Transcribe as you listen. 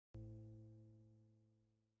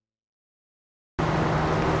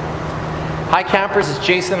Hi campers, it's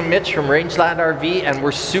Jason and Mitch from Rangeland RV, and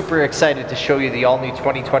we're super excited to show you the all-new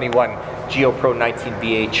 2021 GeoPro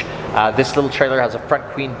 19BH. This little trailer has a front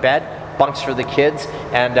queen bed, bunks for the kids,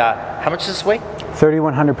 and how much does this weigh?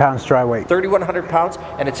 3,100 pounds dry weight. 3,100 pounds,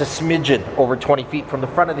 and it's a smidgen over 20 feet from the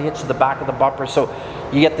front of the hitch to the back of the bumper. So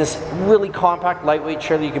you get this really compact, lightweight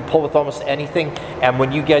trailer you can pull with almost anything. And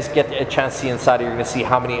when you guys get a chance to see inside, you're going to see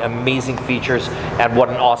how many amazing features and what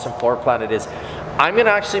an awesome floor plan it is. I'm going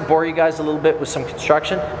to actually bore you guys a little bit with some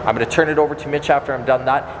construction. I'm going to turn it over to Mitch after I'm done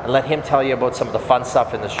that and let him tell you about some of the fun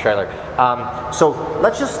stuff in this trailer. So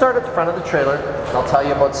let's just start at the front of the trailer, and I'll tell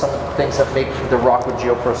you about some of the things that make the Rockwood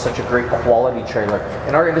GeoPro such a great quality trailer.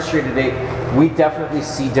 In our industry today, we definitely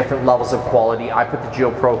see different levels of quality. I put the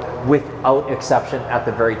GeoPro without exception at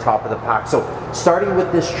the very top of the pack. So starting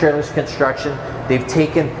with this trailer's construction, they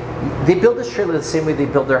build this trailer the same way they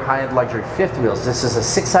build their high-end luxury fifth wheels. This is a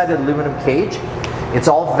six-sided aluminum cage. It's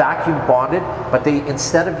all vacuum bonded, but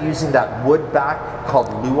instead of using that wood back called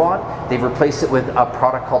Luon, they've replaced it with a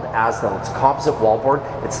product called Asdel. It's a composite wallboard.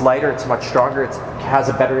 It's lighter, it's much stronger, it has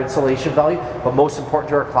a better insulation value, but most important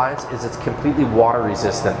to our clients is it's completely water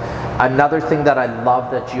resistant. Another thing that I love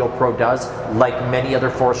that GeoPro does, like many other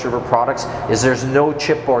Forest River products, is there's no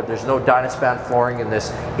chipboard, there's no Dynaspan flooring in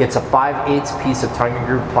this. It's a 5/8 piece of tongue and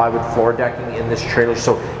groove plywood floor decking in this trailer,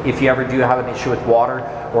 so if you ever do have an issue with water,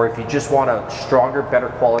 or if you just want a stronger, better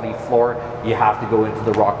quality floor, you have to go into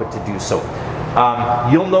the Rockwood to do so.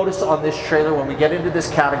 You'll notice on this trailer, when we get into this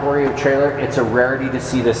category of trailer, it's a rarity to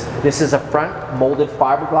see this. This is a front molded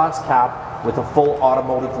fiberglass cap with a full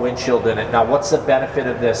automotive windshield in it. Now, what's the benefit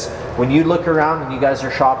of this? When you look around and you guys are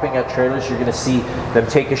shopping at trailers, you're gonna see them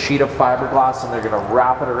take a sheet of fiberglass and they're gonna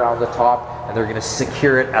wrap it around the top and they're gonna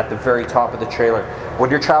secure it at the very top of the trailer. When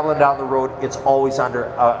you're traveling down the road, it's always under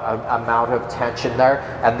an amount of tension there,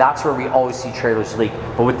 and that's where we always see trailers leak.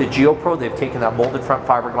 But with the GeoPro, they've taken that molded front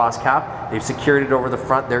fiberglass cap, they've secured it over the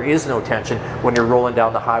front. There is no tension when you're rolling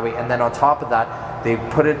down the highway, and then on top of that, they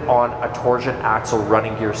put it on a torsion axle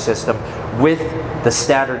running gear system with the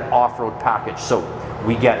standard off-road package. So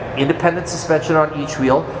we get independent suspension on each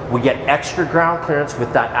wheel, we get extra ground clearance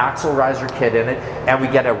with that axle riser kit in it, and we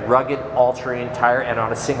get a rugged all-terrain tire. And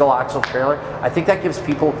on a single axle trailer, I think that gives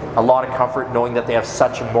people a lot of comfort knowing that they have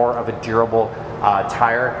such more of a durable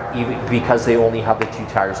tire, even because they only have the two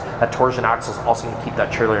tires. That torsion axle is also going to keep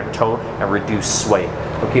that trailer in tow and reduce sway.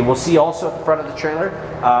 Okay, we'll see also at the front of the trailer,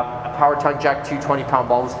 a power tongue jack, two 20-pound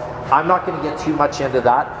bulbs. I'm not going to get too much into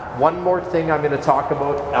that. One more thing I'm going to talk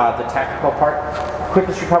about, the technical part.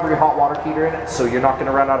 Quickest recovery hot water heater in it, so you're not going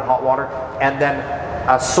to run out of hot water. And then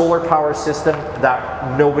a solar power system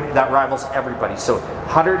that rivals everybody. So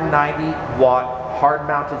 190 watt hard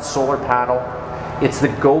mounted solar panel. It's the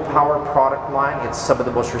Go Power product line. It's some of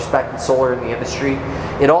the most respected solar in the industry.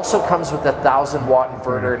 It also comes with a 1,000-watt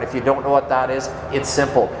inverter, and if you don't know what that is, it's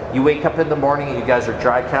simple. You wake up in the morning and you guys are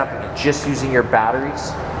dry camping and just using your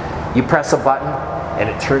batteries. You press a button and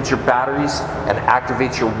it turns your batteries and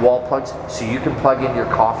activates your wall plugs, so you can plug in your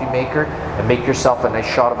coffee maker and make yourself a nice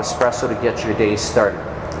shot of espresso to get your day started.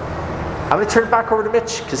 I'm going to turn it back over to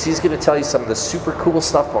Mitch because he's going to tell you some of the super cool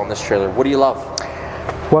stuff on this trailer. What do you love?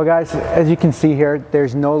 Well guys, as you can see here,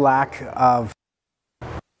 there's no lack of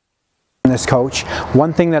in this coach.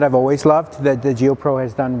 One thing that I've always loved that the GeoPro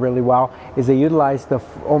has done really well is they utilize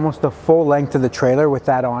almost the full length of the trailer with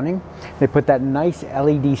that awning. They put that nice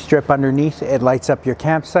LED strip underneath. It lights up your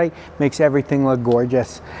campsite, makes everything look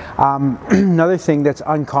gorgeous. Another thing that's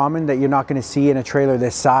uncommon that you're not going to see in a trailer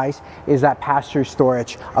this size is that pass-through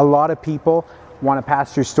storage. A lot of people want a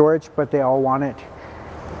pass-through storage, but they all want it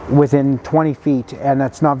within 20 feet, and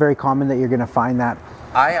that's not very common that you're going to find that.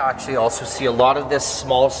 I actually also see a lot of this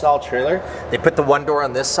small style trailer. They put the one door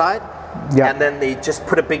on this side, and then they just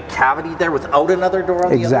put a big cavity there without another door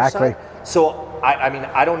on the other side. So I mean,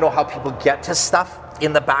 I don't know how people get to stuff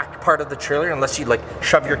in the back part of the trailer unless you like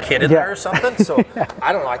shove your kid in there or something. So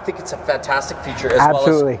I don't know. I think it's a fantastic feature as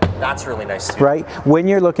well as that's really nice too. Right. When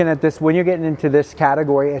you're looking at this, when you're getting into this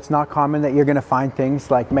category, it's not common that you're going to find things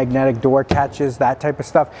like magnetic door catches, that type of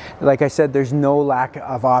stuff. Like I said, there's no lack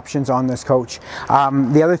of options on this coach.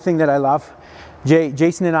 The other thing that I love,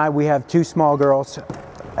 Jason and I, we have two small girls,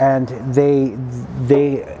 and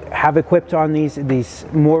they have equipped on these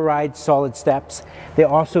MoorRide solid steps. They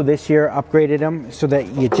also this year upgraded them so that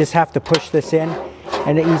you just have to push this in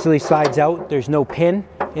and it easily slides out. There's no pin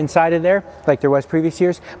inside of there like there was previous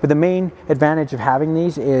years, but the main advantage of having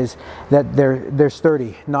these is that they're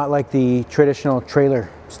sturdy, not like the traditional trailer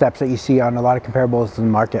steps that you see on a lot of comparables in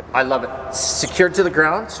the market. I love it. Secured to the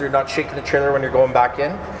ground, so you're not shaking the trailer when you're going back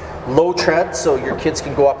in. low tread, so your kids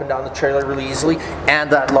can go up and down the trailer really easily,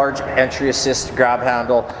 and that large entry assist grab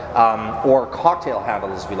handle, or cocktail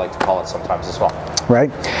handle as we like to call it sometimes as well.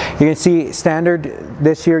 Right. You can see standard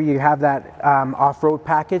this year you have that off-road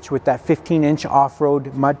package with that 15-inch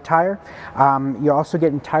off-road mud tire. You're also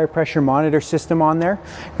getting tire pressure monitor system on there.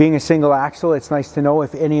 Being a single axle, it's nice to know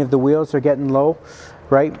if any of the wheels are getting low,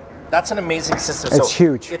 right? That's an amazing system. It's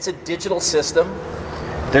huge. It's a digital system.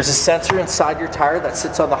 There's a sensor inside your tire that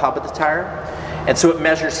sits on the hub of the tire, and so it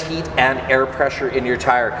measures heat and air pressure in your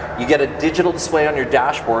tire. You get a digital display on your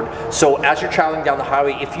dashboard, so as you're traveling down the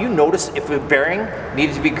highway, if you notice if a bearing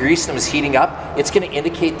needed to be greased and was heating up, it's going to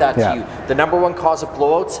indicate that to you. The #1 cause of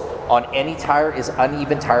blowouts on any tire is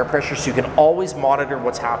uneven tire pressure, so you can always monitor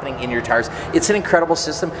what's happening in your tires. It's an incredible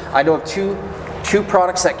system. I know of two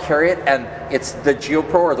products that carry it, and it's the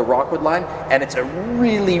GeoPro or the Rockwood line, and it's a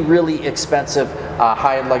really expensive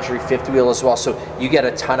high-end luxury fifth wheel as well, so you get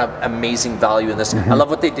a ton of amazing value in this. I love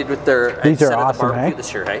what they did with their These are awesome, barbecue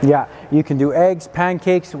this year, right? Yeah, you can do eggs,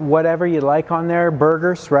 pancakes, whatever you like on there,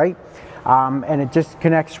 burgers, right? And it just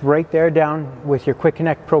connects right there down with your Quick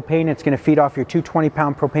Connect propane. It's going to feed off your 2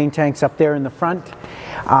 20-pound propane tanks up there in the front.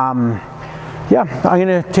 Yeah, I'm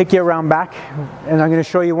going to take you around back, and I'm going to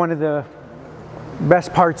show you one of the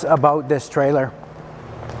best parts about this trailer.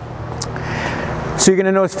 So you're going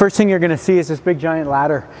to notice first thing you're going to see is this big giant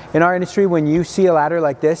ladder. In our industry, when you see a ladder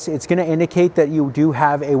like this, it's going to indicate that you do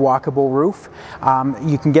have a walkable roof.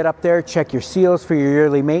 You can get up there, check your seals for your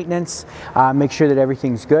yearly maintenance, make sure that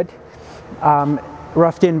everything's good.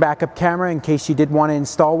 Roughed in backup camera in case you did want to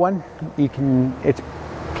install one. It's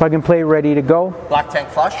plug and play, ready to go. Black tank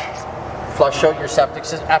flush. Flush out your septic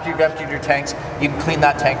system. After you've emptied your tanks, you can clean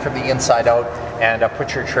that tank from the inside out and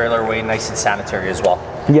put your trailer away nice and sanitary as well.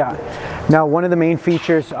 Yeah. Now, one of the main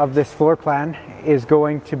features of this floor plan is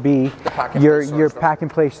going to be your pack and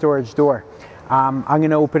play storage door. I'm going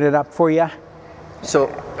to open it up for you. So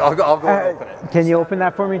I'll go and open it. Can you open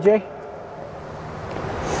that for me, Jay?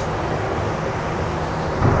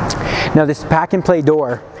 Now, this pack and play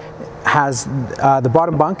door has the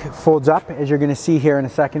bottom bunk folds up, as you're going to see here in a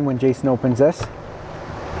second when Jason opens this.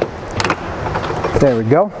 There we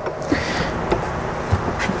go.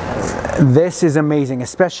 This is amazing,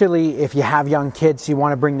 especially if you have young kids, you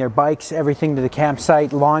want to bring their bikes, everything to the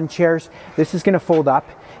campsite, lawn chairs. This is going to fold up,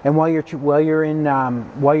 and while you're driving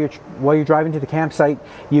to the campsite,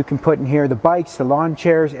 you can put in here the bikes, the lawn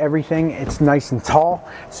chairs, everything. It's nice and tall,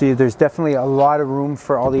 so there's definitely a lot of room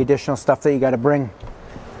for all the additional stuff that you got to bring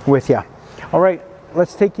with you. All right,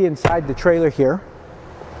 let's take you inside the trailer here.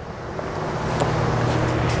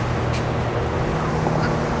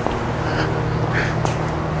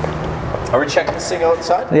 Are we checking this thing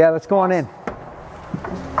outside? Yeah, let's go on in.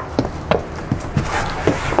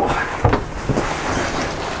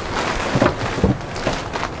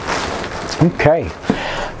 Okay.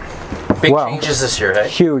 Big changes this year, hey?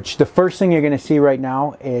 Huge. The first thing you're going to see right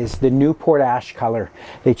now is the Newport ash color.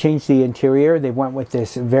 They changed the interior. They went with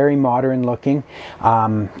this very modern looking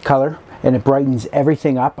color, and it brightens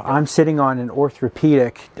everything up. I'm sitting on an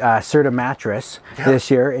orthopedic Serta mattress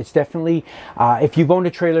this year. It's definitely, if you've owned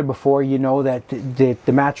a trailer before, you know that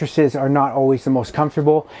the mattresses are not always the most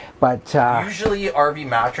comfortable, but usually RV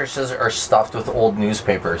mattresses are stuffed with old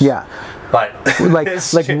newspapers. Yeah. But like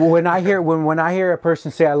when I hear a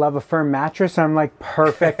person say I love a firm mattress, I'm like,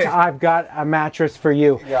 perfect. I've got a mattress for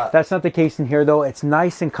you. Yeah. That's not the case in here though. It's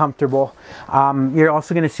nice and comfortable. You're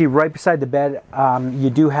also going to see right beside the bed, you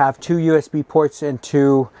do have 2 USB ports and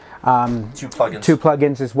two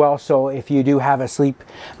plugins as well. So if you do have a sleep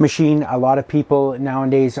machine, a lot of people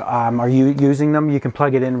nowadays are using them. You can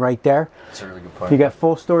plug it in right there. That's a really good point. You got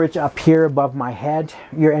full storage up here above my head.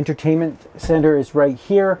 Your entertainment center is right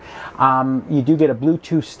here. You do get a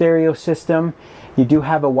Bluetooth stereo system. You do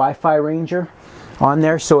have a Wi-Fi Ranger on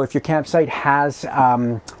there, so if your campsite has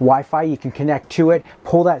Wi-Fi, you can connect to it,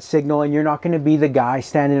 pull that signal, and you're not going to be the guy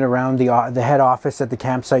standing around the head office at the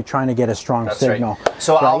campsite trying to get a strong signal. Right.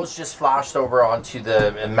 So I was just flashed over onto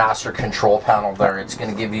the master control panel there. It's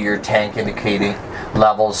going to give you your tank indicating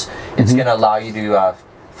levels. It's going to allow you to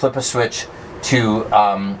flip a switch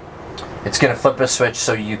to it's going to flip a switch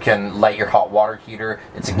so you can light your hot water heater.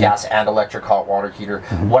 It's a gas and electric hot water heater.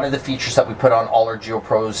 One of the features that we put on all our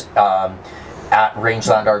GeoPros at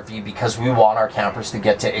Rangeland RV, because we want our campers to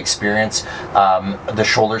get to experience the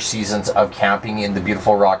shoulder seasons of camping in the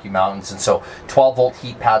beautiful Rocky Mountains. And so 12-volt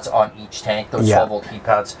heat pads on each tank. Those 12-volt heat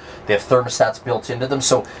pads, they have thermostats built into them,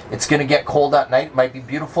 so it's going to get cold at night. It might be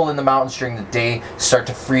beautiful in the mountains during the day, start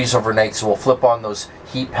to freeze overnight, so we'll flip on those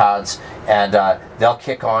heat pads, and they'll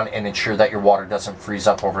kick on and ensure that your water doesn't freeze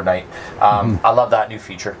up overnight. I love that new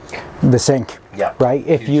feature. The sink. Yeah. Right?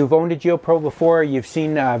 If you've owned a GeoPro before, you've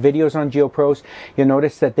seen videos on GeoPros, you'll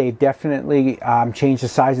notice that they've definitely changed the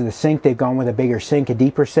size of the sink. They've gone with a bigger sink, a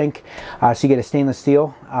deeper sink. So you get a stainless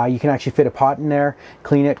steel. You can actually fit a pot in there,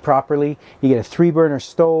 clean it properly. You get a 3-burner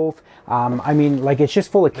stove. I mean, like, it's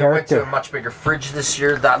just full of character. We went to a much bigger fridge this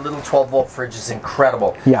year. That little 12-volt fridge is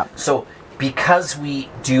incredible. Yeah. So because we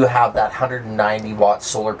do have that 190-watt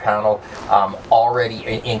solar panel already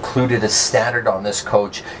included as standard on this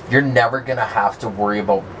coach, you're never going to have to worry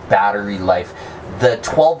about battery life. The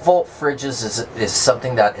 12-volt fridges is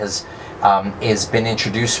something that has been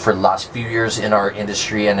introduced for the last few years in our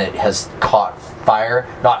industry, and it has caught fire.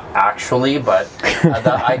 Not actually, but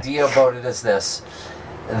the idea about it is this.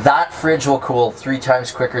 That fridge will cool 3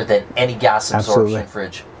 times quicker than any gas absorption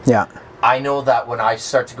fridge. Yeah. I know that when I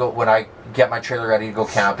get my trailer ready to go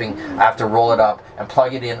camping, I have to roll it up and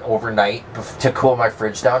plug it in overnight to cool my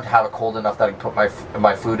fridge down, to have it cold enough that I can put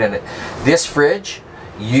my food in it. This fridge,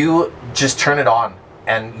 you just turn it on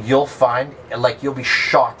and you'll find, like, you'll be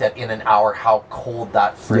shocked at in an hour how cold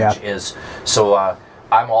that fridge is. So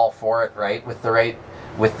I'm all for it, right?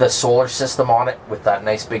 With the solar system on it, with that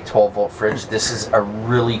nice big 12-volt fridge, this is a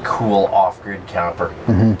really cool off-grid camper,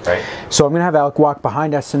 right? So I'm going to have Alec walk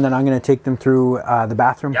behind us, and then I'm going to take them through the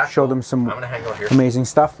bathroom, show them some amazing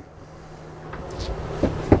stuff.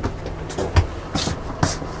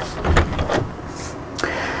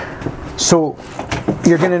 So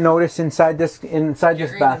you're going to notice inside this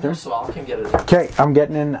bathroom. So I can get it. Okay, I'm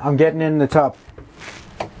getting in the tub.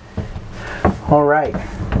 All right.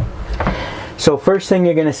 So first thing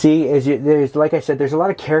you're going to see is there's, like I said, there's a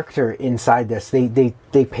lot of character inside this. They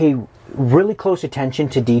pay really close attention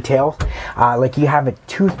to detail. Like, you have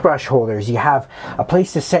toothbrush holders, you have a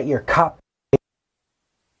place to set your cup.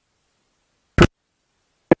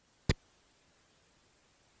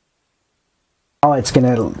 It's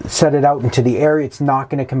going to set it out into the area. It's not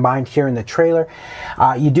going to combine here in the trailer.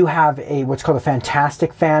 You do have what's called a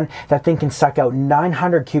fantastic fan. That thing can suck out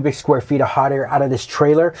 900 cubic square feet of hot air out of this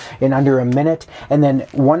trailer in under a minute. And then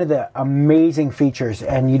one of the amazing features,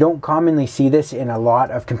 and you don't commonly see this in a lot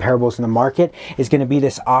of comparables in the market, is going to be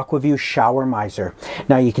this AquaView shower miser.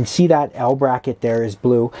 Now you can see that L bracket there is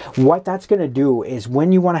blue. What that's going to do is,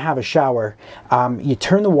 when you want to have a shower, you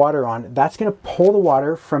turn the water on. That's going to pull the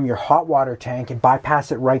water from your hot water tank and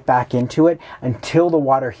bypass it right back into it until the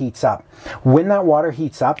water heats up. When that water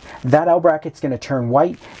heats up, that L bracket's going to turn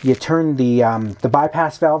white. You turn the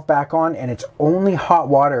bypass valve back on, and it's only hot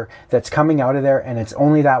water that's coming out of there, and it's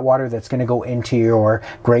only that water that's going to go into your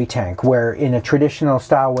gray tank. Where in a traditional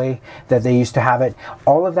style way that they used to have it,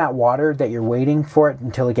 all of that water that you're waiting for it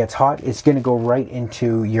until it gets hot, it's going to go right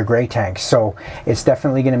into your gray tank. So it's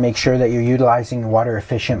definitely going to make sure that you're utilizing water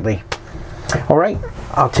efficiently. All right,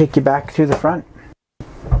 I'll take you back to the front.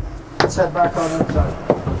 Let's head back on inside.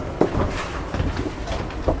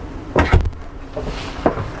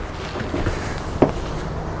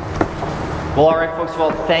 Well, all right, folks.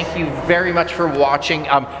 Well, thank you very much for watching.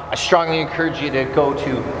 I strongly encourage you to go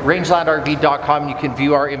to rangelandrv.com. You can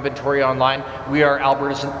view our inventory online. We are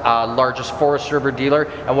Alberta's largest Forest River dealer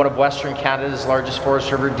and one of Western Canada's largest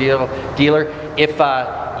Forest River dealer. If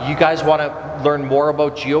you guys want to learn more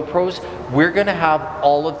about GeoPros, we're going to have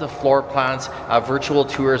all of the floor plans, virtual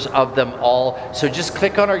tours of them all. So just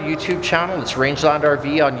click on our YouTube channel. It's Rangeland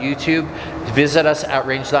RV on YouTube. Visit us at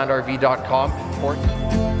rangelandrv.com.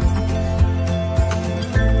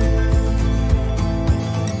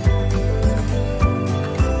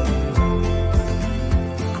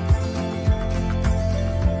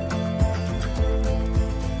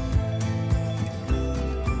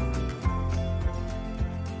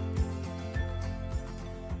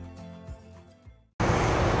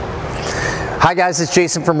 Hi guys, it's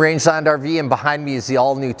Jason from Rangeland RV, and behind me is the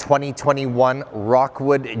all-new 2021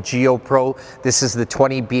 Rockwood GeoPro. This is the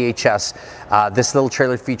 20 BHS. This little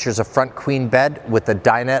trailer features a front queen bed with a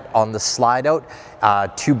dinette on the slide out,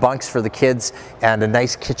 2 bunks for the kids, and a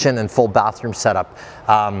nice kitchen and full bathroom setup.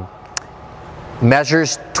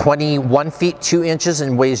 Measures 21 feet 2 inches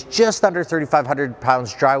and weighs just under 3,500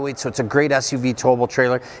 pounds dry weight, so it's a great SUV towable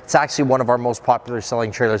trailer. It's actually one of our most popular selling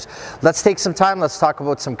trailers. Let's take some time, let's talk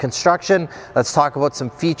about some construction, let's talk about some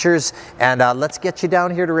features, and let's get you down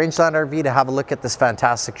here to Rangeland RV to have a look at this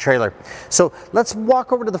fantastic trailer. So let's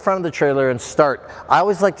walk over to the front of the trailer and start. I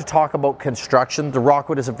always like to talk about construction. The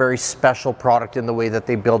Rockwood is a very special product in the way that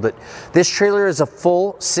they build it. This trailer is a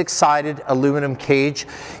full 6-sided aluminum cage.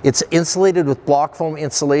 It's insulated with block foam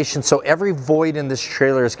insulation, so every void in this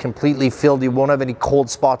trailer is completely filled. You won't have any cold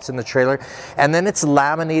spots in the trailer. And then it's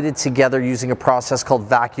laminated together using a process called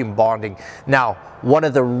vacuum bonding. Now, one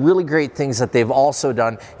of the really great things that they've also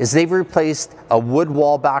done is they've replaced a wood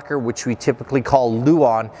wall backer, which we typically call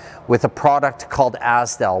Luan, with a product called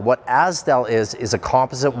Asdel. What Asdel is a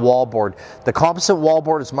composite wallboard. The composite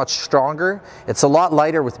wallboard is much stronger. It's a lot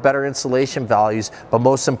lighter with better insulation values, but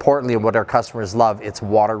most importantly, and what our customers love, it's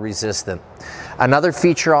water resistant. Another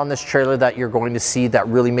feature on this trailer that you're going to see that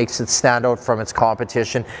really makes it stand out from its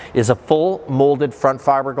competition is a full molded front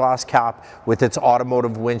fiberglass cap with its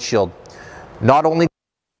automotive windshield. Not only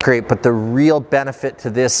great, but the real benefit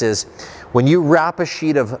to this is when you wrap a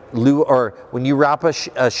sheet of sheet of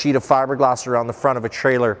fiberglass around the front of a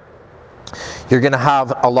trailer, you're going to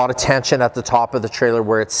have a lot of tension at the top of the trailer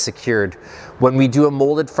where it's secured. When we do a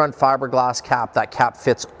molded front fiberglass cap, that cap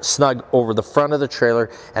fits snug over the front of the trailer,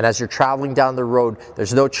 and as you're traveling down the road,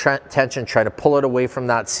 there's no tension trying to pull it away from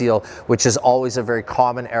that seal, which is always a very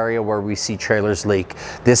common area where we see trailers leak.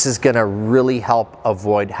 This is going to really help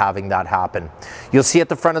avoid having that happen. You'll see at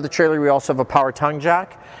the front of the trailer we also have a power tongue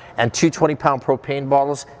jack and two 20-pound propane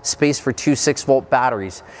bottles, space for two 6-volt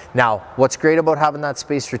batteries. Now, what's great about having that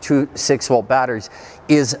space for two 6-volt batteries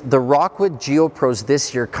is the Rockwood GeoPros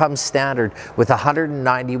this year comes standard with a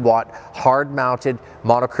 190-watt hard-mounted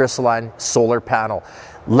monocrystalline solar panel.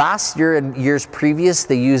 Last year and years previous,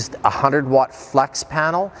 they used a 100-watt flex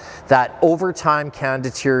panel that over time can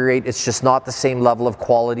deteriorate. It's just not the same level of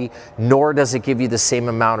quality, nor does it give you the same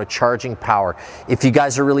amount of charging power. If you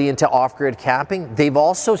guys are really into off-grid camping, they've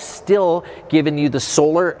also still given you the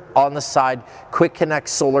solar on the side quick connect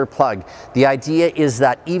solar plug. The idea is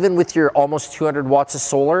that even with your almost 200 watts of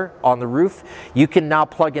solar on the roof, you can now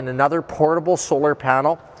plug in another portable solar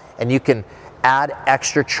panel and you can add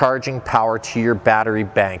extra charging power to your battery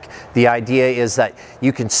bank. The idea is that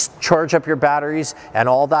you can charge up your batteries and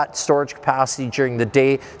all that storage capacity during the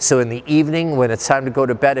day, so in the evening when it's time to go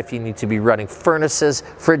to bed, if you need to be running furnaces,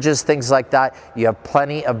 fridges, things like that, you have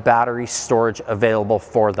plenty of battery storage available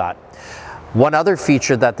for that. One other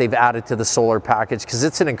feature that they've added to the solar package, because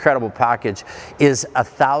it's an incredible package, is a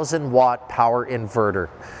 1,000-watt power inverter.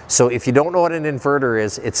 So if you don't know what an inverter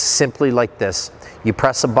is, it's simply like this. You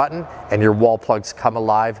press a button and your wall plugs come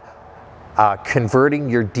alive, converting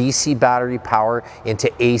your DC battery power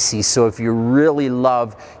into AC. So if you really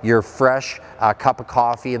love your fresh cup of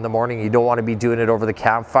coffee in the morning, you don't want to be doing it over the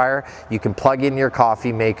campfire, you can plug in your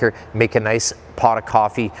coffee maker, make a nice pot of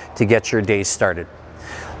coffee to get your day started.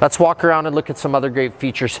 Let's walk around and look at some other great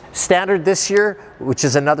features. Standard this year, which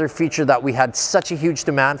is another feature that we had such a huge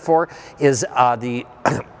demand for, is the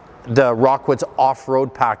Rockwood's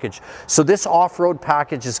off-road package. So this off-road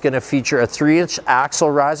package is going to feature a 3-inch axle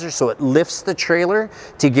riser, so it lifts the trailer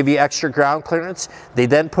to give you extra ground clearance. They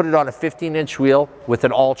then put it on a 15-inch wheel with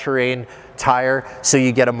an all-terrain tire, so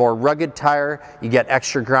you get a more rugged tire, you get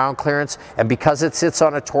extra ground clearance, and because it sits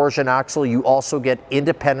on a torsion axle, you also get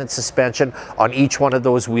independent suspension on each one of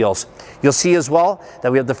those wheels. You'll see as well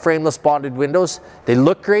that we have the frameless bonded windows. They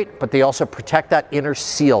look great, but they also protect that inner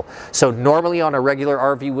seal. So normally on a regular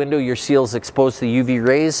RV window, your seal is exposed to UV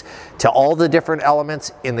rays, to all the different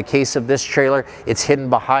elements. In the case of this trailer, it's hidden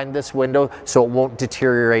behind this window, so it won't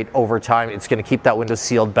deteriorate over time. It's going to keep that window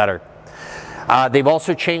sealed better. They've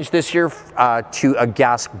also changed this year to a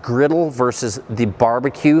gas griddle versus the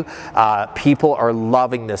barbecue. People are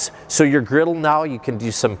loving this. So your griddle now, you can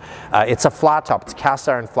do some, it's a flat top, it's a cast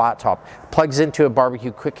iron flat top. Plugs into a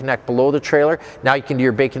barbecue quick connect below the trailer. Now you can do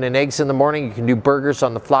your bacon and eggs in the morning. You can do burgers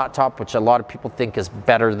on the flat top, which a lot of people think is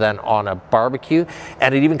better than on a barbecue.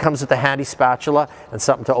 And it even comes with a handy spatula and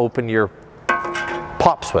something to open your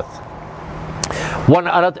pops with. One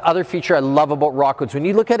other feature I love about Rockwoods, when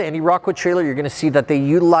you look at any Rockwood trailer, you're going to see that they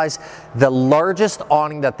utilize the largest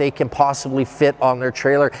awning that they can possibly fit on their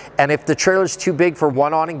trailer. And if the trailer's too big for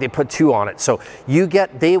one awning, they put two on it. So you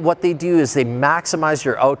get, what they do is they maximize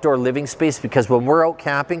your outdoor living space, because when we're out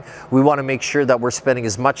camping, we want to make sure that we're spending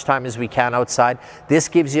as much time as we can outside. This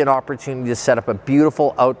gives you an opportunity to set up a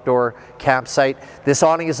beautiful outdoor campsite. This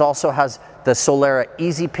awning also has the Solera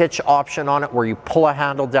Easy Pitch option on it, where you pull a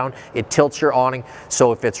handle down, it tilts your awning,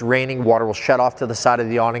 so if it's raining, water will shed off to the side of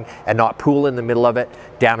the awning and not pool in the middle of it,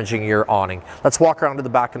 damaging your awning. Let's walk around to the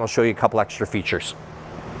back and I'll show you a couple extra features.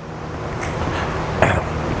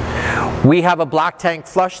 We have a black tank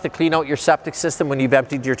flush to clean out your septic system when you've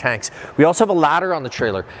emptied your tanks. We also have a ladder on the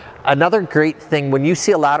trailer. Another great thing, when you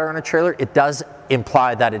see a ladder on a trailer, it does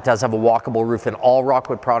imply that it does have a walkable roof, and all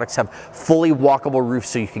Rockwood products have fully walkable roofs,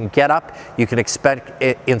 so you can get up, you can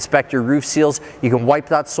inspect your roof seals, you can wipe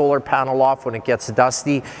that solar panel off when it gets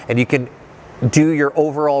dusty, and you can do your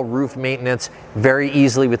overall roof maintenance very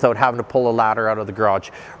easily without having to pull a ladder out of the garage.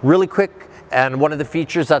 Really quick, and one of the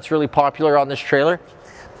features that's really popular on this trailer,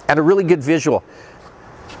 and a really good visual.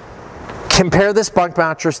 Compare this bunk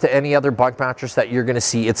mattress to any other bunk mattress that you're gonna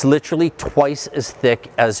see. It's literally twice as thick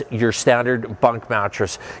as your standard bunk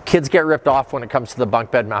mattress. Kids get ripped off when it comes to the bunk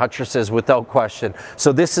bed mattresses without question.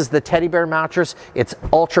 So this is the teddy bear mattress. It's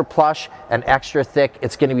ultra plush and extra thick.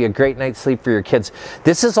 It's gonna be a great night's sleep for your kids.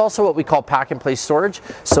 This is also what we call pack and play storage.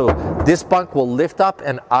 So this bunk will lift up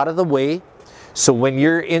and out of the way. So when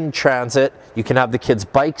you're in transit, you can have the kids'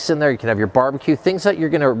 bikes in there, you can have your barbecue, things that you're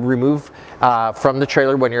gonna remove from the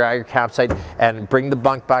trailer when you're at your campsite, and bring the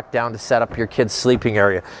bunk back down to set up your kids' sleeping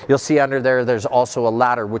area. You'll see under there, there's also a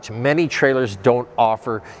ladder, which many trailers don't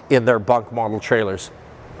offer in their bunk model trailers.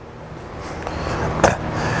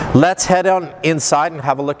 Let's head on inside and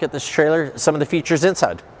have a look at this trailer, some of the features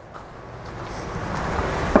inside.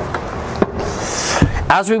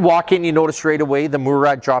 As we walk in, you notice right away the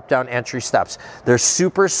Murad drop-down entry steps. They're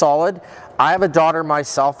super solid. I have a daughter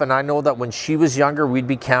myself, and I know that when she was younger, we'd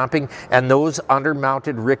be camping, and those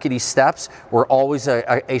under-mounted rickety steps were always an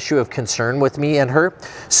issue of concern with me and her.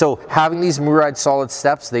 So having these Murad solid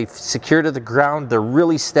steps, they secure to the ground, they're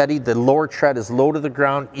really steady, the lower tread is low to the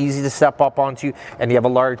ground, easy to step up onto, and you have a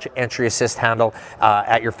large entry assist handle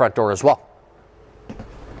at your front door as well.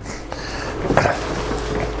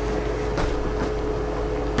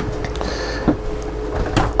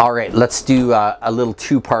 All right, let's do a little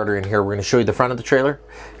two-parter in here. We're gonna show you the front of the trailer,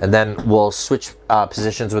 and then we'll switch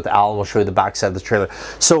positions with Al, and we'll show you the back side of the trailer.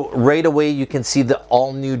 So right away, you can see the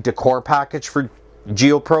all-new decor package for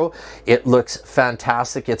GeoPro. It looks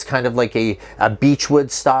fantastic. It's kind of like a beechwood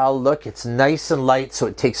style look. It's nice and light, so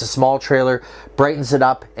it takes a small trailer, brightens it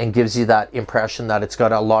up, and gives you that impression that it's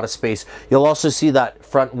got a lot of space. You'll also see that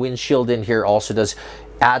front windshield in here also does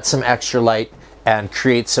add some extra light and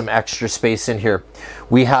create some extra space in here.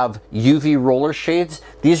 We have UV roller shades.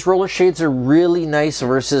 These roller shades are really nice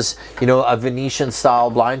versus, you know, a Venetian style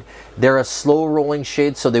blind. They're a slow rolling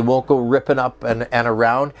shade, so they won't go ripping up and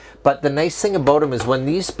around. But the nice thing about them is when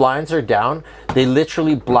these blinds are down, they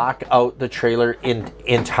literally black out the trailer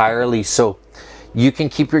entirely. So you can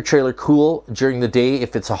keep your trailer cool during the day.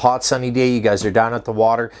 If it's a hot sunny day, you guys are down at the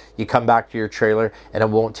water, you come back to your trailer, and it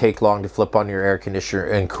won't take long to flip on your air conditioner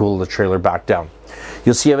and cool the trailer back down.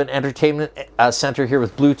 You'll see you have an entertainment center here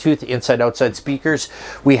with Bluetooth, inside-outside speakers.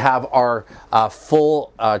 We have our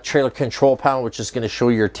full trailer control panel, which is going to show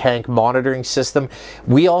your tank monitoring system.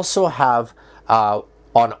 We also have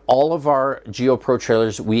on all of our GeoPro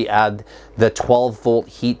trailers, we add the 12-volt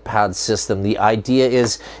heat pad system. The idea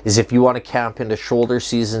is if you want to camp into shoulder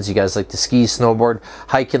seasons, you guys like to ski, snowboard,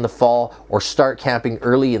 hike in the fall, or start camping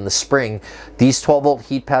early in the spring, these 12-volt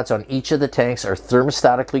heat pads on each of the tanks are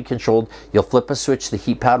thermostatically controlled. You'll flip a switch, the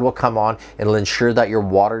heat pad will come on, and it'll ensure that your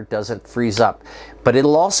water doesn't freeze up. But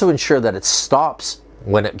it'll also ensure that it stops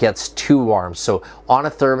when it gets too warm. So on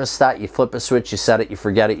a thermostat, you flip a switch, you set it, you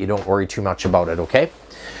forget it, you don't worry too much about it, okay?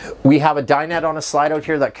 We have a dinette on a slide out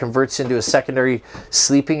here that converts into a secondary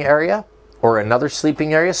sleeping area or another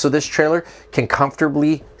sleeping area. So this trailer can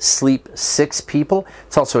comfortably sleep 6 people.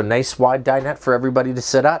 It's also a nice wide dinette for everybody to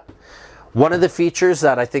sit at. One of the features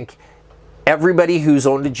that I think everybody who's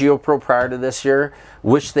owned a GeoPro prior to this year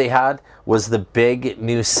wished they had was the big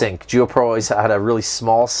new sink. GeoPro always had a really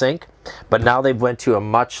small sink, but now they've went to a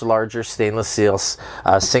much larger stainless steel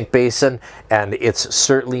sink basin, and it's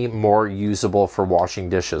certainly more usable for washing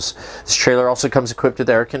dishes. This trailer also comes equipped with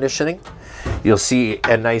air conditioning. You'll see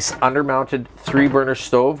a nice undermounted 3-burner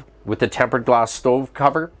stove with a tempered glass stove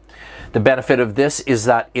cover. The benefit of this is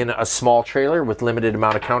that in a small trailer with limited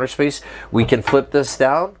amount of counter space, we can flip this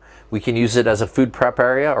down. We can use it as a food prep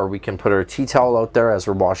area, or we can put our tea towel out there as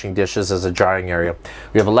we're washing dishes as a drying area.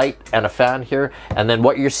 We have a light and a fan here, and then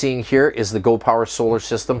what you're seeing here is the Go Power solar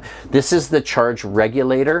system. This is the charge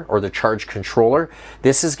regulator or the charge controller.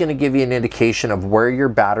 This is going to give you an indication of where your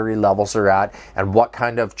battery levels are at and what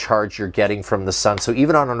kind of charge you're getting from the sun. So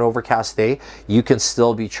even on an overcast day, you can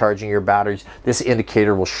still be charging your batteries. This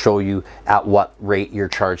indicator will show you at what rate you're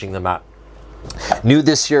charging them at. New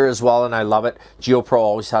this year as well, and I love it, GeoPro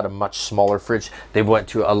always had a much smaller fridge. They went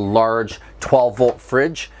to a large 12-volt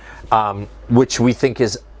fridge, which we think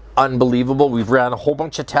is unbelievable. We've ran a whole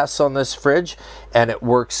bunch of tests on this fridge, and it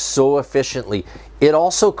works so efficiently. It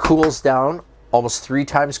also cools down almost 3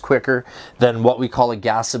 times quicker than what we call a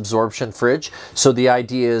gas absorption fridge. So the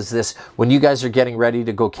idea is this: when you guys are getting ready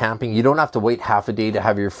to go camping, you don't have to wait half a day to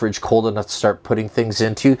have your fridge cold enough to start putting things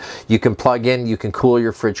into. You can plug in, you can cool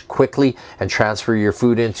your fridge quickly and transfer your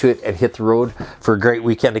food into it and hit the road for a great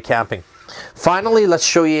weekend of camping. Finally, let's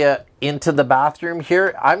show you into the bathroom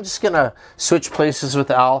here. I'm just gonna switch places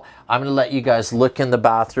with Al. I'm gonna let you guys look in the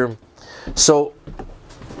bathroom. So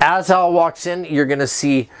as Al walks in, you're gonna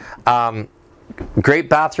see great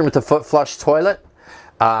bathroom with a foot flush toilet.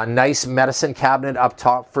 Nice medicine cabinet up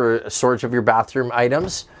top for storage of your bathroom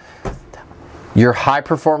items. Your high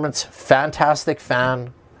performance, fantastic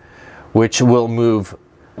fan, which will move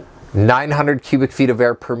 900 cubic feet of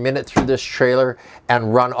air per minute through this trailer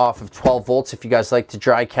and run off of 12 volts if you guys like to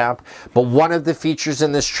dry camp. But one of the features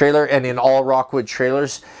in this trailer and in all Rockwood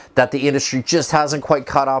trailers that the industry just hasn't quite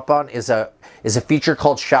caught up on is a feature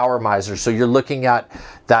called shower miser. So you're looking at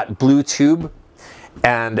that blue tube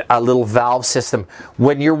and a little valve system.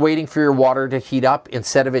 When you're waiting for your water to heat up,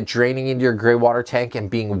 instead of it draining into your gray water tank and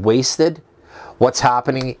being wasted, what's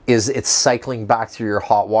happening is it's cycling back through your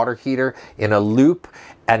hot water heater in a loop.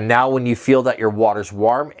 And now when you feel that your water's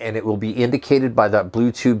warm, and it will be indicated by that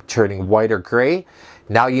blue tube turning white or gray,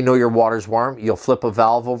 now you know your water's warm, you'll flip a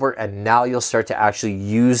valve over, and now you'll start to actually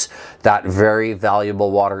use that very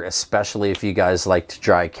valuable water, especially if you guys like to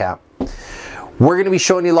dry camp. We're going to be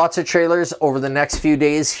showing you lots of trailers over the next few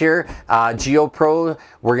days here. GeoPro,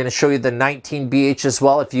 we're going to show you the 19BH as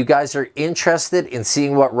well. If you guys are interested in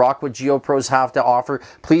seeing what Rockwood GeoPros have to offer,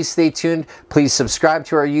 please stay tuned. Please subscribe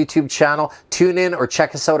to our YouTube channel. Tune in or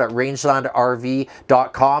check us out at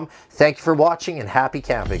rangelandrv.com. Thank you for watching and happy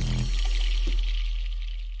camping.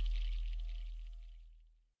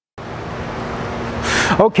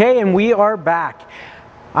 Okay, and we are back.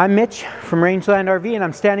 I'm Mitch from Rangeland RV, and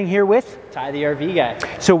I'm standing here with Ty, the RV guy.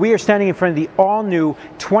 So we are standing in front of the all-new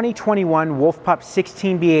 2021 Wolf Pup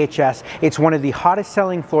 16BHS. It's one of the hottest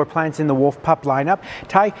selling floor plans in the Wolf Pup lineup.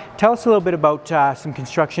 Ty, tell us a little bit about some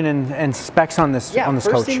construction and specs on this coach.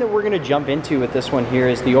 First thing that we're going to jump into with this one here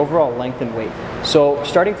is the overall length and weight. So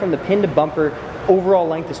starting from the pin to bumper, overall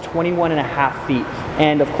length is 21.5 feet.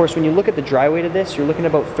 And of course, when you look at the dry weight of this, you're looking at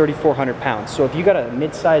about 3,400 pounds. So if you got a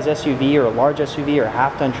mid-size SUV or a large SUV or a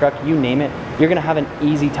half-ton truck, you name it, you're gonna have an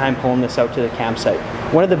easy time pulling this out to the campsite.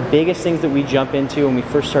 One of the biggest things that we jump into when we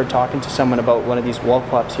first start talking to someone about one of these Wolf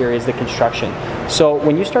Pups here is the construction. So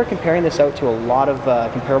when you start comparing this out to a lot of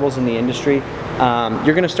comparables in the industry,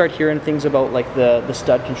 you're gonna start hearing things about like the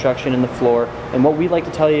stud construction in the floor. And what we like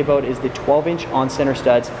to tell you about is the 12-inch on-center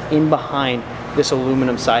studs in behind this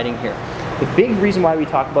aluminum siding here. The big reason why we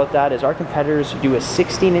talk about that is our competitors do a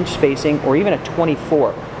 16-inch spacing or even a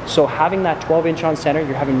 24. So having that 12-inch on center,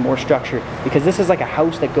 you're having more structure, because this is like a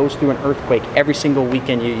house that goes through an earthquake every single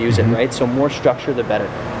weekend you use it, right? So more structure, the better.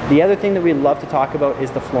 The other thing that we love to talk about is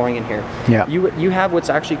the flooring in here. Yeah. You have what's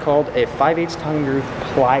actually called a 5/8 tongue groove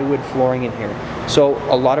plywood flooring in here. So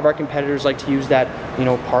a lot of our competitors like to use that, you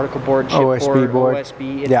know, particle board, chipboard,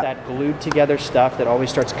 OSB. It's that glued together stuff that always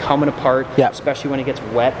starts coming apart, especially when it gets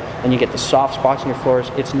wet and you get the soft spots in your floors.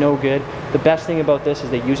 It's no good. The best thing about this is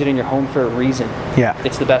they use it in your home for a reason. Yeah.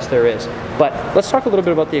 It's the best there is. But let's talk a little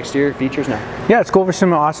bit about the exterior features now. Yeah, let's go over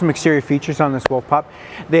some awesome exterior features on this Wolf Pup.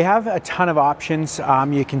 They have a ton of options.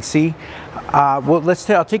 You can see. Well,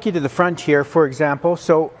 I'll take you to the front here, for example.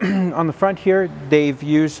 So on the front here, they've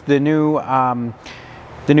used the new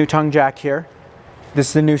tongue jack here. This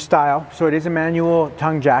is the new style, so it is a manual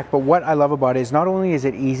tongue jack, but what I love about it is not only is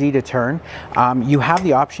it easy to turn, you have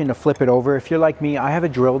the option to flip it over. If you're like me, I have a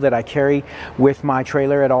drill that I carry with my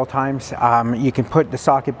trailer at all times. You can put the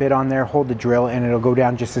socket bit on there, hold the drill, and it'll go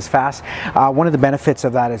down just as fast. One of the benefits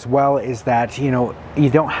of that as well is that, you know, you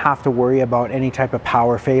don't have to worry about any type of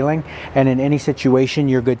power failing, and in any situation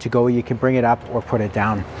you're good to go. You can bring it up or put it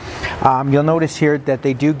down. You'll notice here that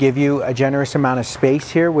they do give you a generous amount of space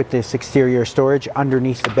here with this exterior storage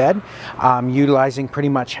underneath the bed, utilizing pretty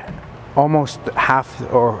much almost half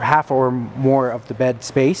or more of the bed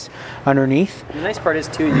space underneath. And the nice part is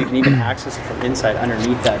too, you can even access it from inside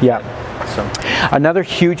underneath that bed. So another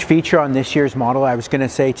huge feature on this year's model, I was going to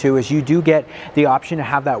say too, is you do get the option to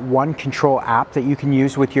have that one control app that you can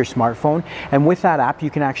use with your smartphone, and with that app you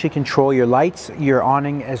can actually control your lights, your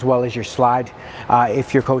awning, as well as your slide,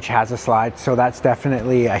 if your coach has a slide. So that's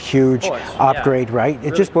definitely a huge upgrade, right? It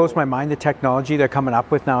really just blows my mind, the technology they're coming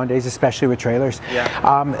up with nowadays, especially with trailers.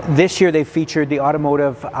 This year they featured the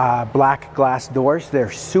automotive black glass doors.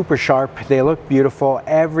 They're super sharp, they look beautiful.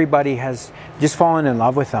 Everybody has just fallen in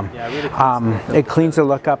love with them. It cleans the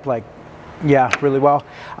look up like Yeah, really well.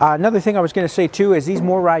 Another thing I was going to say too is these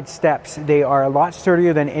more ride steps, they are a lot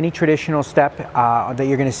sturdier than any traditional step that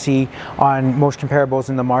you're going to see on most comparables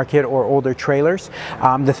in the market or older trailers.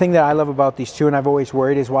 The thing that I love about these two, and I've always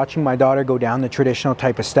worried, is watching my daughter go down the traditional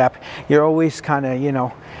type of step. You're always kind of, you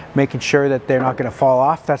know, making sure that they're not going to fall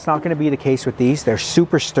off. That's not going to be the case with these. They're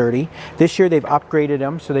super sturdy. This year they've upgraded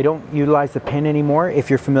them so they don't utilize the pin anymore. If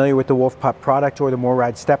you're familiar with the Wolf Pup product or the More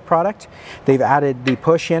Ride Step product, they've added the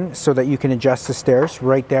push in so that you can adjust the stairs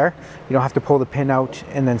right there. You don't have to pull the pin out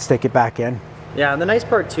and then stick it back in. Yeah, and the nice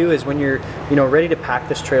part too is when you're, you know, ready to pack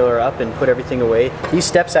this trailer up and put everything away, these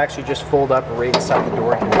steps actually just fold up right inside the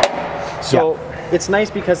door here. So it's nice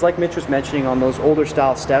because, like Mitch was mentioning, on those older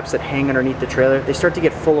style steps that hang underneath the trailer, they start to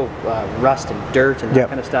get full of rust and dirt and that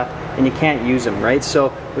kind of stuff, and you can't use them, right?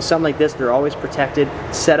 So with something like this, they're always protected.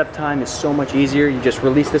 Setup time is so much easier. You just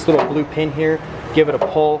release this little blue pin here, give it a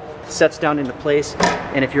pull, sets down into place,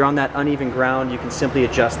 and if you're on that uneven ground, you can simply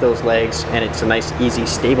adjust those legs, and it's a nice, easy,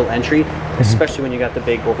 stable entry, especially when you got the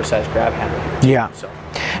big, oversized grab handle. Yeah. So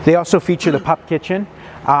they also feature the Pup Kitchen.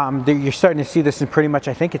 You're starting to see this in pretty much,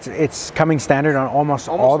 I think it's coming standard on almost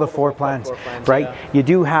all the floor plans, right? Yeah. You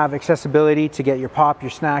do have accessibility to get your pop,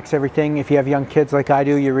 your snacks, everything. If you have young kids like I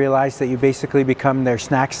do, you realize that you basically become their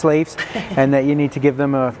snack slaves and that you need to give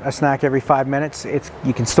them a snack every 5 minutes.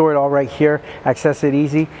 You can store it all right here, access it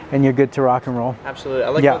easy, and you're good to rock and roll. Absolutely. I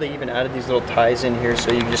like how they even added these little ties in here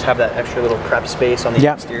so you can just have that extra little prep space on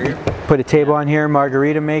the exterior. Put a table on here,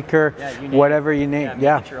 margarita maker, whatever you need.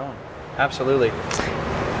 Make it your own. Absolutely.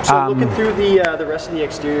 So looking through the rest of the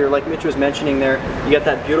exterior, like Mitch was mentioning there, you got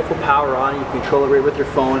that beautiful power on. You control it right with your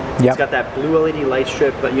phone. It's got that blue LED light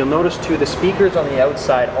strip, but you'll notice too the speakers on the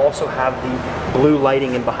outside also have the blue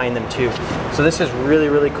lighting in behind them too. So this is really,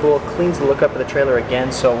 really cool. It cleans the look up of the trailer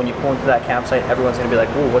again, so when you pull into that campsite, everyone's going to be like,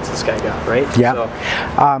 ooh, what's this guy got, right? Yeah.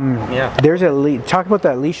 So, there's a talk about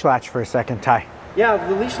that leash latch for a second, Ty. Yeah,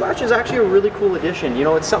 the leash latch is actually a really cool addition. You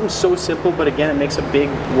know, it's something so simple, but again, it makes a big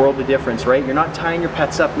world of difference, right? You're not tying your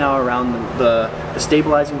pets up now around the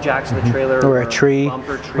stabilizing jacks of the trailer or a tree,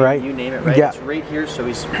 bumper, tree, right? You name it, right? It's right here, so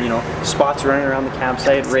he's, you know, spots running around the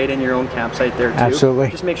campsite, right in your own campsite there too. Absolutely.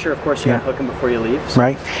 Just make sure, of course, you unhook him before you leave.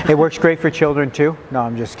 Right. It works great for children too. No,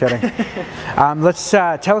 I'm just kidding. Let's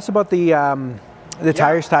tell us about the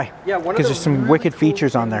tires, Ty. Yeah, because there's some wicked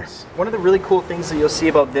features on there. One of the really cool things that you'll see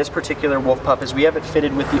about this particular Wolf Pup is we have it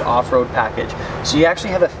fitted with the off-road package. So you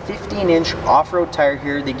actually have a 15-inch off-road tire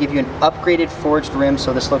here. They give you an upgraded forged rim,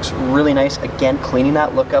 so this looks really nice. Again, cleaning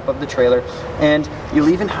that look up of the trailer. And you'll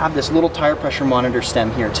even have this little tire pressure monitor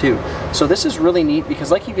stem here too. So this is really neat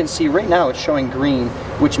because, like you can see right now, it's showing green,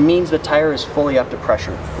 which means the tire is fully up to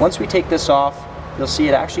pressure. Once we take this off, you'll see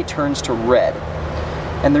it actually turns to red.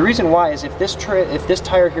 And the reason why is if this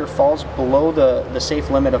tire here falls below the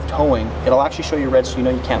safe limit of towing, it'll actually show you red so you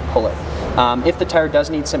know you can't pull it. If the tire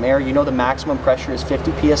does need some air, you know the maximum pressure is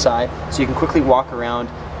 50 psi, so you can quickly walk around,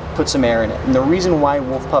 put some air in it. And the reason why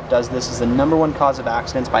Wolf Pup does this is the #1 cause of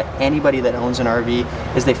accidents by anybody that owns an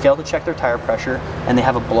RV is they fail to check their tire pressure and they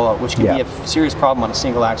have a blowout, which can be a serious problem on a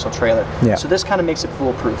single axle trailer. So this kind of makes it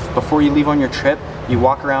foolproof. Before you leave on your trip, you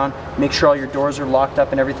walk around, make sure all your doors are locked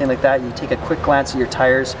up and everything like that. You take a quick glance at your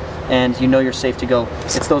tires and you know you're safe to go.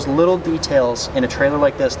 It's those little details in a trailer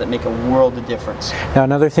like this that make a world of difference. Now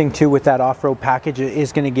another thing too with that off-road package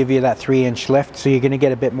is going to give you that 3-inch lift, so you're going to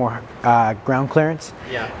get a bit more ground clearance.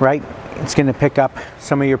 Right? It's going to pick up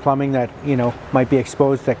some of your plumbing that, you know, might be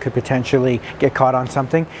exposed that could potentially get caught on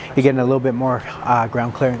something. You're getting a little bit more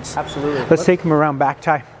ground clearance. Absolutely. Let's take them around back,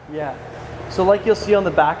 Ty. Yeah. So like you'll see on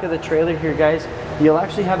the back of the trailer here, guys, you'll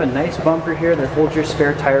actually have a nice bumper here that holds your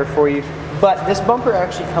spare tire for you. But this bumper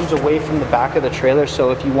actually comes away from the back of the trailer, so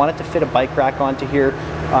if you wanted to fit a bike rack onto here,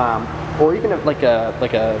 or even like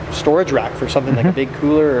a storage rack for something like a big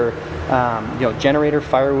cooler or you know, generator,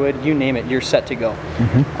 firewood, you name it, you're set to go.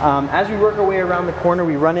 As we work our way around the corner,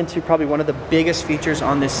 we run into probably one of the biggest features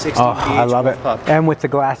on this 16 gauge I love it. Pup. And with the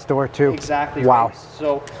glass door too. Exactly. Wow. Right.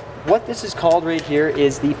 So what this is called right here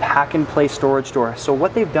is the pack and play storage door. So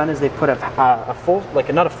what they've done is they put a full,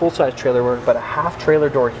 like not a full-size trailer, but a half trailer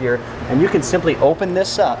door here, and you can simply open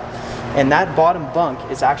this up, and that bottom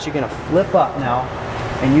bunk is actually going to flip up now,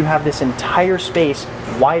 and you have this entire space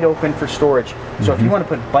wide open for storage. So if you want to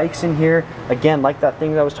put bikes in here, again, like that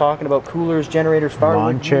thing that I was talking about, coolers, generators, firewood,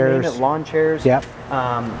 lawn chairs, lawn chairs. Yep.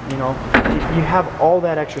 You know, you have all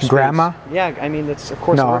that extra space. Grandma? Yeah, I mean, it's of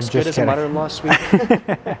course it works good as a mother-in-law suite.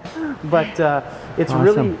 But it's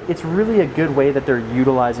awesome. it's really a good way that they're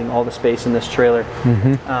utilizing all the space in this trailer.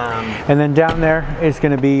 And then down there is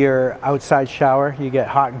going to be your outside shower. You get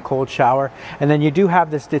hot and cold shower, and then you do have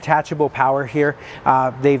this detachable power here.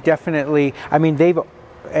 They've definitely, I mean, they've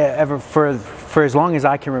ever for as long as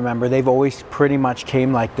I can remember, they've always pretty much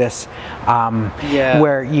came like this,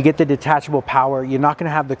 where you get the detachable power. You're not going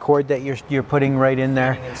to have the cord that you're putting right in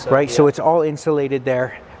there, right? Yeah. So it's all insulated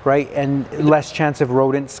there, right? And less chance of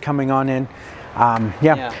rodents coming on in.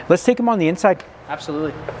 Yeah, let's take them on the inside.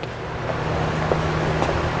 Absolutely.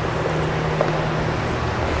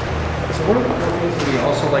 So one of the things that we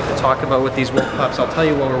also like to talk about with these Wolf Pups, I'll tell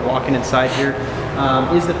you while we're walking inside here,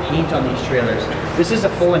 is the paint on these trailers. This is a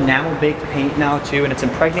full enamel baked paint now too, and it's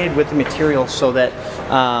impregnated with the material so that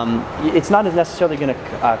it's not necessarily going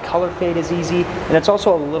to color fade as easy, and it's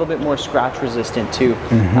also a little bit more scratch resistant too.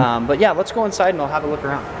 But yeah, let's go inside and I'll have a look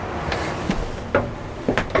around.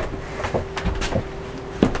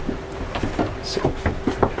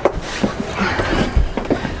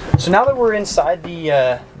 So now that we're inside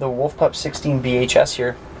the Wolf Pup 16 VHS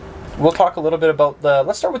here, we'll talk a little bit about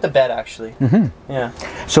let's start with the bed actually. Yeah.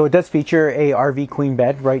 So it does feature a RV queen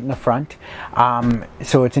bed right in the front.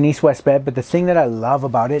 So it's an east-west bed, but the thing that I love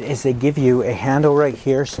about it is they give you a handle right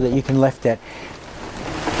here so that you can lift it.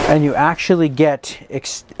 And you actually get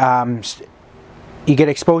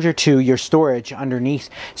exposure to your storage underneath,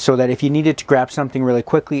 so that if you needed to grab something really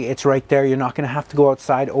quickly, it's right there. You're not going to have to go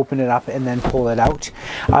outside, open it up, and then pull it out.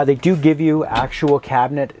 They do give you actual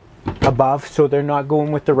cabinet above, so they're not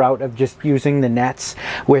going with the route of just using the nets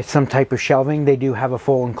with some type of shelving. They do have a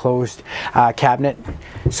full enclosed cabinet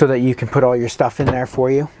so that you can put all your stuff in there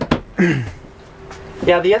for you.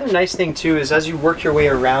 Yeah, the other nice thing too is as you work your way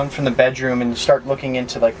around from the bedroom and you start looking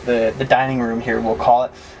into like the dining room here, we'll call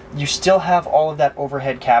it, you still have all of that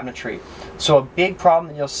overhead cabinetry. So a big problem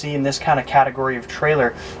that you'll see in this kind of category of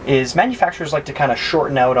trailer is manufacturers like to kind of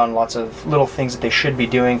shorten out on lots of little things that they should be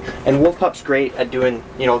doing, and Wolf Pup's great at doing,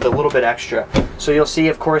 you know, the little bit extra. So you'll see,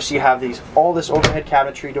 of course, you have all this overhead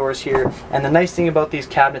cabinetry doors here, and the nice thing about these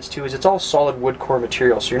cabinets too is it's all solid wood core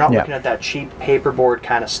material, so you're not looking at that cheap paperboard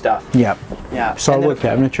kind of stuff. Yeah. Solid wood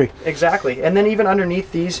cabinetry. Exactly. And then even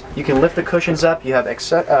underneath these, you can lift the cushions up. You have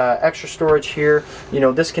extra storage here. You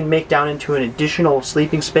know, this can make down into an additional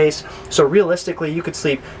sleeping space. So realistically, you could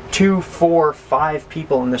sleep 2, 4, 5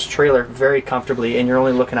 people in this trailer very comfortably, and you're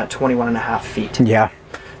only looking at 21.5 feet. Yeah.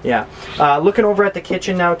 Yeah. Looking over at the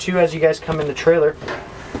kitchen now too, as you guys come in the trailer,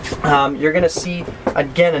 you're going to see,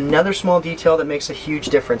 again, another small detail that makes a huge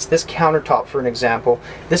difference. This countertop, for an example,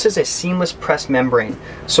 this is a seamless press membrane.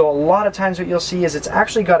 So a lot of times what you'll see is it's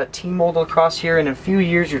actually got a T-mold across here, and in a few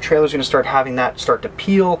years your trailer's going to start having that start to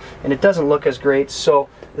peel, and it doesn't look as great. So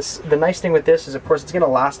the nice thing with this is, of course, it's going to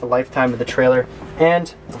last the lifetime of the trailer.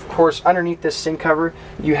 And, of course, underneath this sink cover,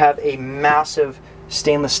 you have a massive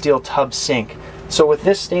stainless steel tub sink. So with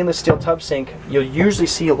this stainless steel tub sink, you'll usually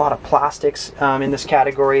see a lot of plastics in this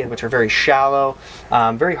category, which are very shallow,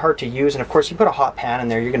 very hard to use. And of course, you put a hot pan in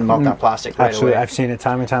there, you're going to melt that plastic right Absolutely. away. I've seen it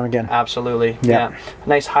time and time again. Absolutely. Yeah.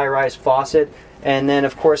 Nice high-rise faucet. And then,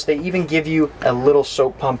 of course, they even give you a little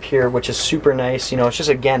soap pump here, which is super nice. You know, it's just,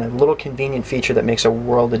 again, a little convenient feature that makes a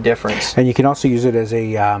world of difference. And you can also use it as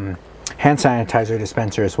a hand sanitizer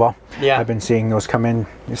dispenser as well. Yeah. I've been seeing those come in,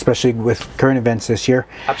 especially with current events this year.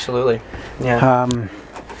 Absolutely. Yeah.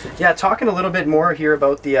 Yeah, talking a little bit more here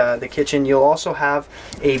about the kitchen, you'll also have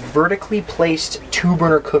a vertically placed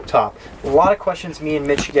 2-burner cooktop. A lot of questions me and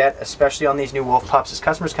Mitch get, especially on these new Wolf Pups, is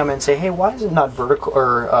customers come in and say, hey, why is it not vertical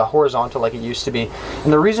or horizontal like it used to be?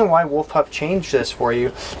 And the reason why Wolf Pup changed this for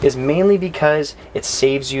you is mainly because it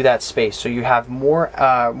saves you that space. So you have more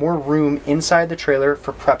room inside the trailer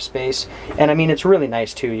for prep space. And I mean, it's really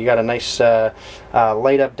nice too. You got a nice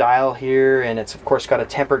light up dial here, and it's of course got a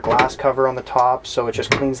tempered glass cover on the top, so it just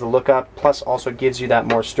cleans the look up, plus also gives you that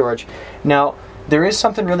more storage. Now, there is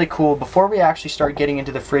something really cool. Before we actually start getting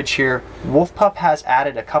into the fridge here, Wolf Pup has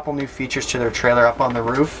added a couple new features to their trailer up on the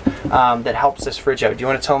roof that helps this fridge out. Do you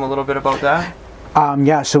want to tell them a little bit about that?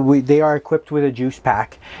 Yeah, so they are equipped with a juice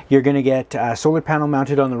pack. You're going to get a solar panel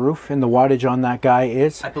mounted on the roof, and the wattage on that guy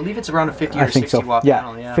is? I believe it's around a 50 or 60 watt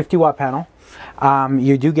panel. Yeah, 50 watt panel.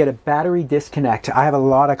 You do get a battery disconnect. I have a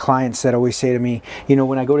lot of clients that always say to me, you know,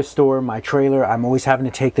 when I go to store my trailer, I'm always having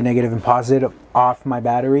to take the negative and positive off my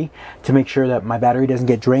battery to make sure that my battery doesn't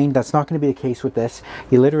get drained. That's not going to be the case with this.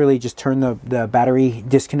 You literally just turn the battery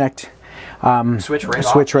disconnect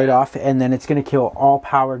switch right off, and then it's going to kill all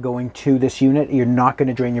power going to this unit. You're not going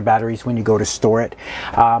to drain your batteries when you go to store it.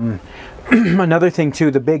 Another thing too,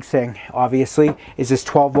 the big thing obviously is this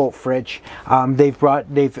 12-volt fridge. They've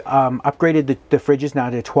upgraded the fridges now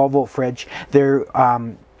to a 12-volt fridge. They're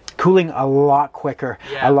cooling a lot quicker.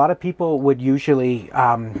 Yeah. A lot of people would usually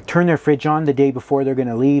turn their fridge on the day before they're going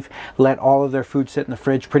to leave, let all of their food sit in the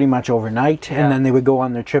fridge pretty much overnight, and then they would go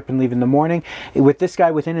on their trip and leave in the morning. With this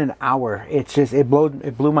guy, within an hour, it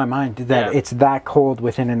blew my mind that it's that cold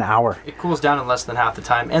within an hour. It cools down in less than half the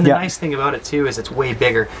time. And the nice thing about it too is it's way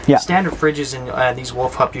bigger. Standard fridges in these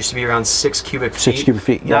Wolf Pup used to be around 6 cubic feet. 6 cubic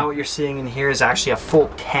feet. Now what you're seeing in here is actually a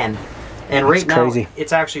full 10. And right now,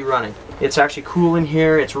 it's actually running. It's actually cool in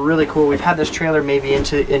here. It's really cool. We've had this trailer maybe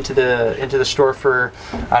into the store for,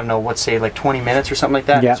 I don't know, let's say like 20 minutes or something like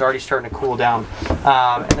that. It's already starting to cool down.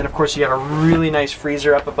 And then of course you have a really nice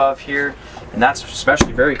freezer up above here, and that's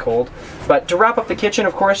especially very cold. But to wrap up the kitchen,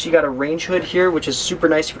 of course, you got a range hood here, which is super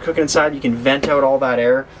nice if you're cooking inside. You can vent out all that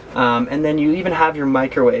air. And then you even have your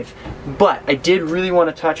microwave. But I did really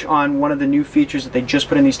want to touch on one of the new features that they just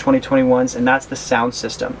put in these 2021s, and that's the sound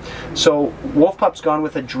system. So Wolf Pup's gone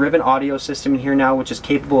with a driven audio system in here now, which is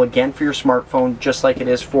capable again for your smartphone, just like it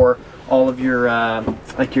is for all of your,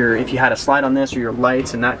 if you had a slide on this or your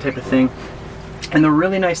lights and that type of thing. And the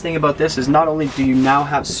really nice thing about this is not only do you now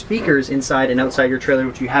have speakers inside and outside your trailer,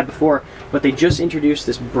 which you had before, but they just introduced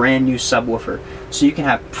this brand new subwoofer. So you can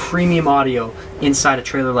have premium audio inside a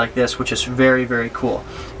trailer like this, which is very, very cool.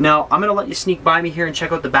 Now, I'm gonna let you sneak by me here and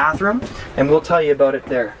check out the bathroom, and we'll tell you about it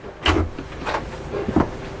there.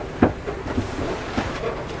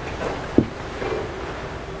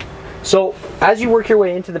 So, as you work your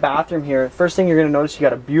way into the bathroom here, first thing you're gonna notice, you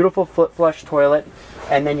got a beautiful foot flush toilet,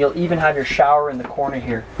 and then you'll even have your shower in the corner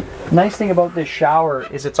here. Nice thing about this shower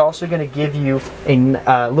is it's also going to give you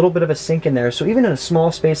a little bit of a sink in there. So even in a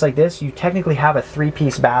small space like this, you technically have a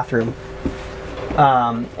 3-piece bathroom.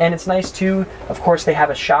 And it's nice too, of course they have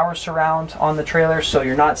a shower surround on the trailer, so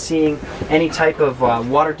you're not seeing any type of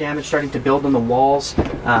water damage starting to build on the walls.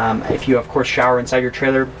 If you of course shower inside your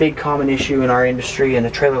trailer, big common issue in our industry in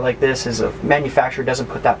a trailer like this is a manufacturer doesn't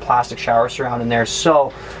put that plastic shower surround in there,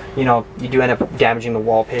 so you know, you do end up damaging the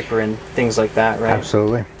wallpaper and things like that, right?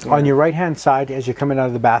 Absolutely. Yeah. On your right hand side, as you're coming out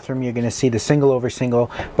of the bathroom, you're going to see the single over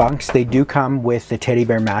single bunks. They do come with the teddy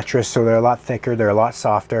bear mattress, so they're a lot thicker, they're a lot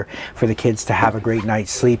softer for the kids to have a great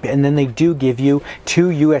night's sleep. And then they do give you 2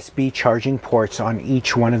 USB charging ports on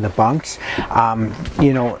each one of the bunks.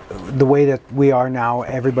 You know, the way that we are now,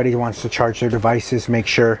 everybody wants to charge their devices, make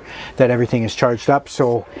sure that everything is charged up,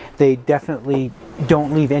 so they definitely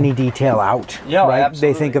don't leave any detail out. Yeah, right?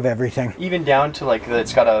 Absolutely. They think of everything. Even down to like,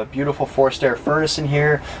 it's got a beautiful forced air furnace in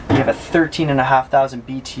here. You have a 13,500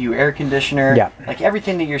 BTU air conditioner. Yeah. Like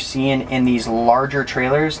everything that you're seeing in these larger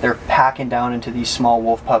trailers, they're packing down into these small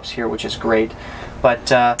Wolf Pups here, which is great.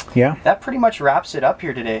 But yeah, that pretty much wraps it up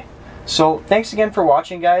here today. So thanks again for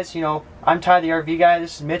watching, guys. You know, I'm Ty the RV guy.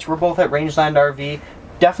 This is Mitch. We're both at Rangeland RV.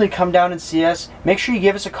 Definitely come down and see us. Make sure you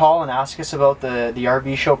give us a call and ask us about the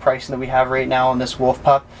RV show pricing that we have right now on this Wolf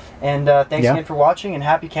Pup. And thanks again for watching, and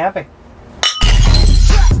happy camping.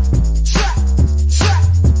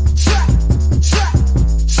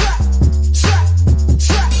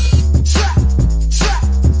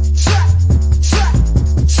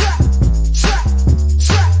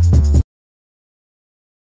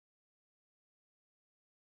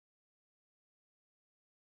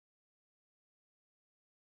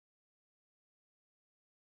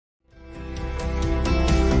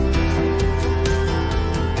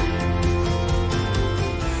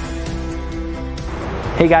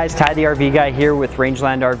 Hey guys, Ty the RV guy here with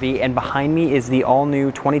Rangeland RV, and behind me is the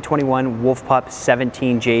all-new 2021 Wolf Pup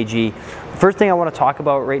 17JG. The first thing I want to talk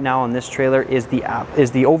about right now on this trailer is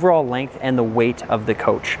the overall length and the weight of the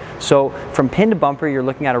coach. So from pin to bumper, you're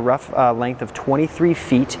looking at a rough length of 23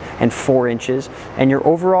 feet and 4 inches, and your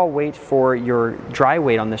overall weight for your dry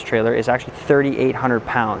weight on this trailer is actually 3,800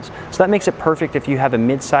 pounds. So that makes it perfect if you have a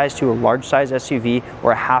mid-size to a large-size SUV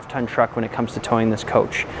or a half-ton truck when it comes to towing this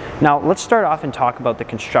coach. Now let's start off and talk about the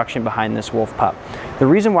construction behind this Wolf Pup. The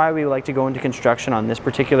reason why we like to go into construction on this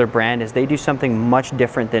particular brand is they do something much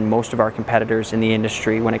different than most of our competitors in the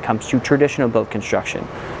industry when it comes to traditional built construction.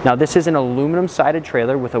 Now this is an aluminum sided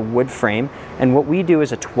trailer with a wood frame, and what we do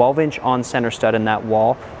is a 12-inch on center stud in that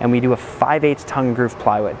wall, and we do a 5/8 tongue and groove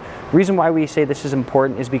plywood. The reason why we say this is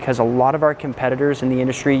important is because a lot of our competitors in the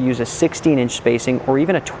industry use a 16-inch spacing or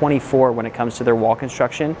even a 24 when it comes to their wall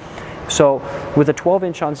construction. So with a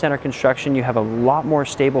 12-inch on-center construction, you have a lot more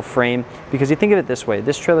stable frame, because you think of it this way,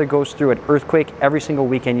 this trailer goes through an earthquake every single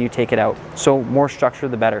weekend you take it out, so more structure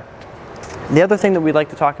the better. The other thing that we'd like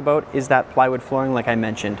to talk about is that plywood flooring, like I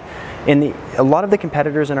mentioned. A lot of the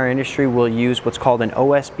competitors in our industry will use what's called an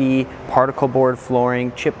OSB, particle board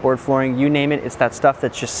flooring, chipboard flooring, you name it. It's that stuff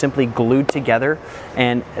that's just simply glued together,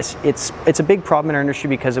 and it's a big problem in our industry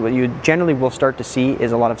because what you generally will start to see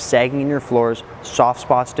is a lot of sagging in your floors, soft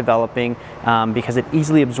spots developing because it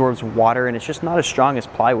easily absorbs water, and it's just not as strong as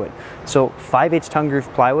plywood. So 5/8 tongue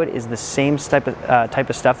groove plywood is the same type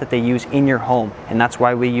of stuff that they use in your home, and that's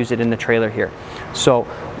why we use it in the trailer here. So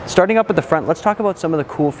starting up at the front, let's talk about some of the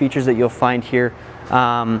cool features that you'll find here.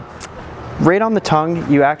 Right on the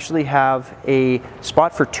tongue, you actually have a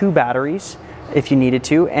spot for 2 batteries if you needed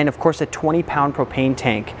to, and of course a 20-pound propane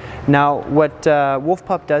tank. Now what Wolf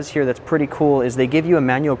Pup does here that's pretty cool is they give you a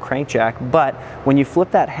manual crank jack, but when you flip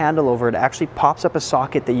that handle over, it actually pops up a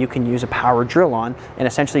socket that you can use a power drill on and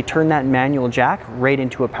essentially turn that manual jack right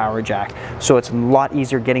into a power jack. So it's a lot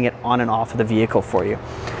easier getting it on and off of the vehicle for you.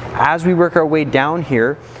 As we work our way down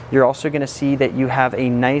here, you're also going to see that you have a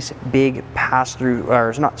nice big pass-through,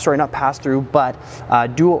 or not pass-through, but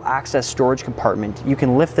dual access storage compartment. You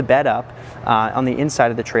can lift the bed up on the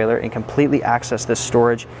inside of the trailer and completely access this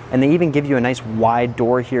storage, and they even give you a nice wide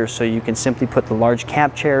door here so you can simply put the large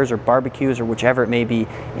camp chairs or barbecues or whichever it may be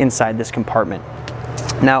inside this compartment.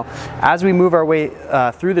 Now, as we move our way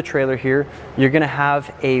through the trailer here, you're going to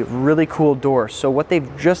have a really cool door. So what they've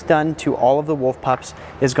just done to all of the Wolf Pups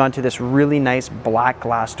is gone to this really nice black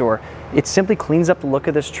glass door. It simply cleans up the look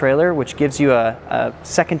of this trailer, which gives you a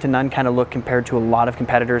second to none kind of look compared to a lot of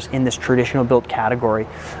competitors in this traditional built category.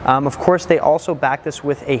 Of course, they also back this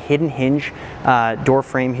with a hidden hinge door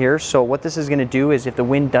frame here. So what this is going to do is if the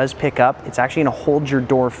wind does pick up, it's actually going to hold your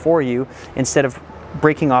door for you instead of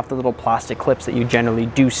breaking off the little plastic clips that you generally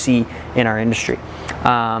do see in our industry.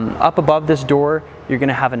 Up above this door, you're going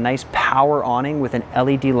to have a nice power awning with an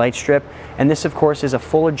LED light strip, and this of course is a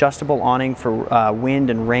full adjustable awning for wind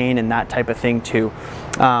and rain and that type of thing too.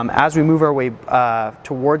 As we move our way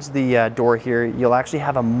towards the door here, you'll actually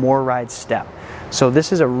have a more ride step. So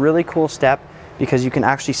this is a really cool step because you can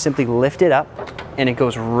actually simply lift it up and it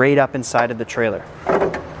goes right up inside of the trailer.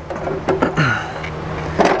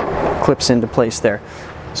 Clips into place there.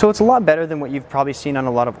 So it's a lot better than what you've probably seen on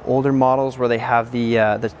a lot of older models where they have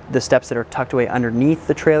the steps that are tucked away underneath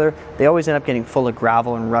the trailer. They always end up getting full of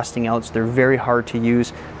gravel and rusting out, so they're very hard to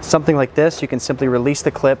use. Something like this, you can simply release the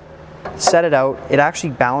clip, set it out. It actually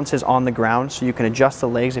balances on the ground, so you can adjust the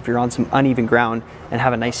legs if you're on some uneven ground and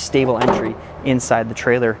have a nice stable entry inside the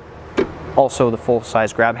trailer. Also, the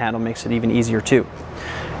full-size grab handle makes it even easier too.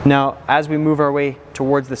 Now, as we move our way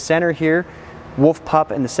towards the center here, Wolf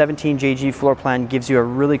Pup and the 17JG floor plan gives you a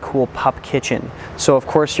really cool pup kitchen. So of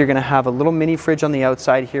course you're going to have a little mini fridge on the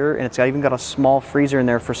outside here, and it's even got a small freezer in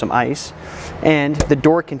there for some ice. And the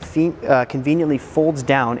door conveniently folds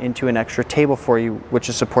down into an extra table for you, which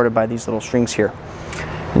is supported by these little strings here.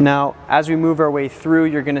 Now, as we move our way through,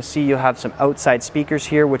 you're going to see you'll have some outside speakers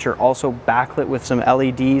here, which are also backlit with some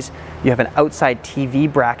LEDs. You have an outside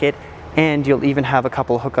TV bracket, and you'll even have a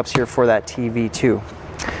couple of hookups here for that TV too.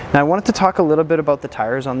 Now I wanted to talk a little bit about the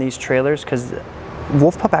tires on these trailers because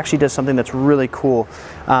Wolf Pup actually does something that's really cool.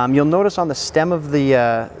 You'll notice on the stem of the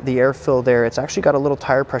air fill there, it's actually got a little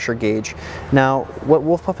tire pressure gauge. Now what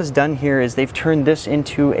Wolf Pup has done here is they've turned this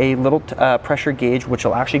into a little pressure gauge which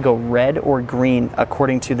will actually go red or green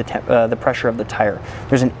according to the pressure of the tire.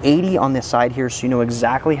 There's an 80 on this side here, so you know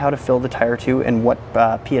exactly how to fill the tire to and what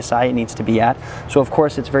PSI it needs to be at. So of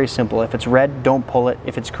course it's very simple. If it's red, don't pull it.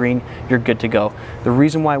 If it's green, you're good to go. The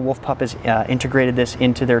reason why Wolf Pup has integrated this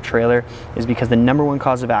into their trailer is because the number one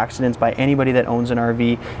cause of accidents by anybody that owns an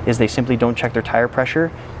RV is they simply don't check their tire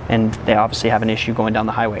pressure, and they obviously have an issue going down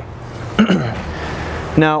the highway.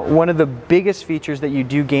 Now, one of the biggest features that you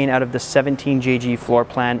do gain out of the 17JG floor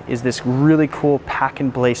plan is this really cool pack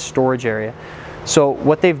and place storage area. So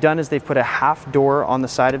what they've done is they've put a half door on the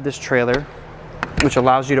side of this trailer, which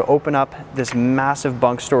allows you to open up this massive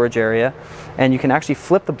bunk storage area, and you can actually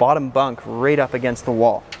flip the bottom bunk right up against the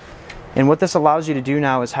wall. And what this allows you to do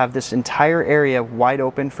now is have this entire area wide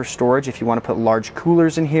open for storage if you want to put large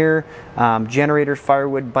coolers in here, generators,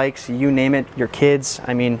 firewood, bikes, you name it, your kids.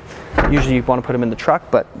 I mean, usually you want to put them in the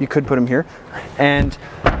truck, but you could put them here. And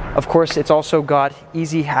of course, it's also got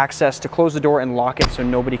easy access to close the door and lock it so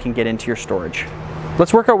nobody can get into your storage.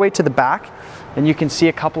 Let's work our way to the back, and you can see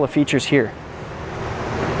a couple of features here.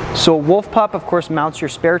 So Wolf Pup, of course, mounts your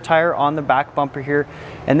spare tire on the back bumper here,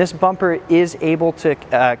 and this bumper is able to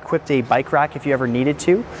equip a bike rack if you ever needed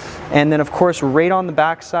to. And then of course, right on the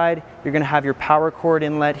back side, you're going to have your power cord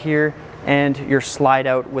inlet here and your slide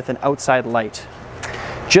out with an outside light.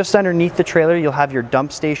 Just underneath the trailer, you'll have your dump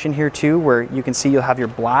station here too, where you can see you'll have your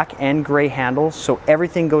black and gray handles, so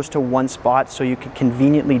everything goes to one spot so you can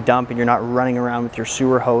conveniently dump and you're not running around with your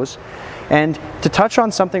sewer hose. And to touch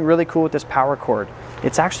on something really cool with this power cord,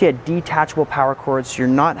 it's actually a detachable power cord, so you're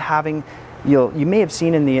not having, you may have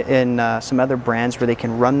seen in some other brands where they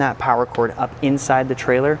can run that power cord up inside the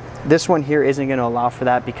trailer. This one here isn't going to allow for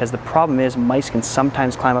that because the problem is mice can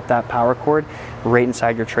sometimes climb up that power cord right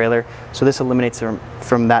inside your trailer, so this eliminates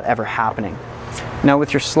from that ever happening. Now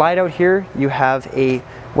with your slide out here, you have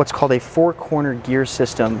what's called a 4-corner gear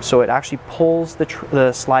system. So it actually pulls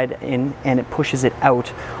the slide in and it pushes it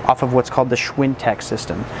out off of what's called the Schwintek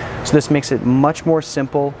system. So this makes it much more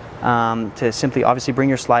simple to simply obviously bring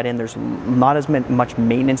your slide in. There's not as much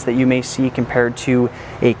maintenance that you may see compared to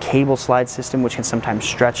a cable slide system, which can sometimes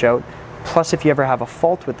stretch out. Plus, if you ever have a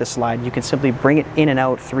fault with the slide, you can simply bring it in and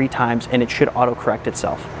out 3 times and it should auto-correct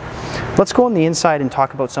itself. Let's go on the inside and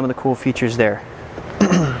talk about some of the cool features there.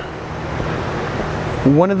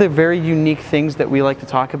 One of the very unique things that we like to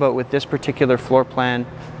talk about with this particular floor plan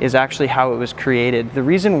is actually how it was created. The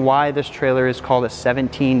reason why this trailer is called a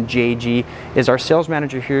 17JG is our sales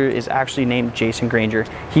manager here is actually named Jason Granger.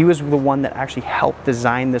 He was the one that actually helped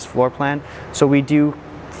design this floor plan, so we do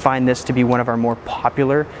find this to be one of our more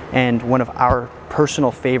popular and one of our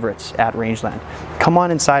personal favorites at Rangeland. Come on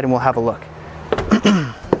inside and we'll have a look.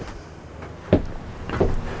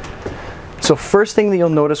 So first thing that you'll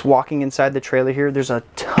notice walking inside the trailer here, there's a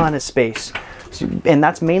ton of space. And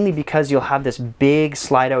that's mainly because you'll have this big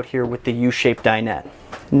slide out here with the U-shaped dinette.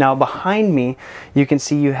 Now behind me, you can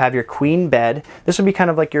see you have your queen bed. This would be kind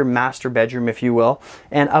of like your master bedroom, if you will.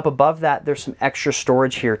 And up above that, there's some extra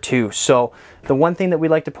storage here too. So the one thing that we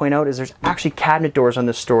like to point out is there's actually cabinet doors on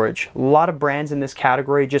this storage. A lot of brands in this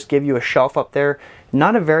category just give you a shelf up there.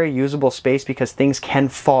 Not a very usable space because things can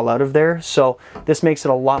fall out of there. So this makes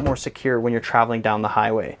it a lot more secure when you're traveling down the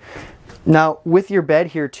highway. Now with your bed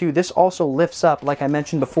here too, this also lifts up like I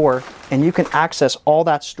mentioned before, and you can access all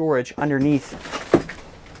that storage underneath.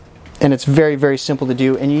 And it's very, very simple to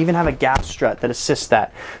do. And you even have a gas strut that assists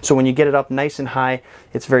that. So when you get it up nice and high,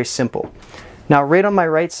 it's very simple. Now right on my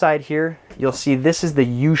right side here, you'll see this is the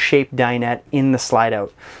U-shaped dinette in the slide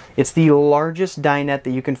out. It's the largest dinette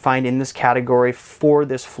that you can find in this category for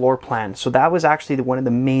this floor plan. So that was actually one of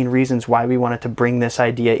the main reasons why we wanted to bring this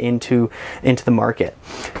idea into the market.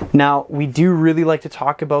 Now, we do really like to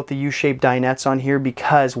talk about the U-shaped dinettes on here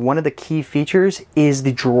because one of the key features is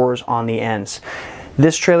the drawers on the ends.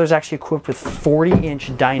 This trailer is actually equipped with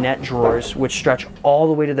 40-inch dinette drawers, which stretch all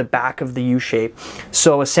the way to the back of the U-shape.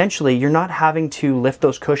 So essentially, you're not having to lift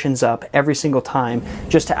those cushions up every single time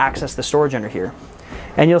just to access the storage under here.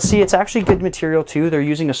 And you'll see it's actually good material too. They're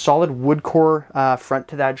using a solid wood core front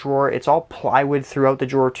to that drawer. It's all plywood throughout the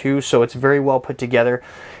drawer too, so it's very well put together.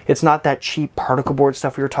 It's not that cheap particle board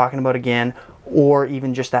stuff we were talking about again, or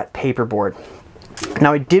even just that paper board.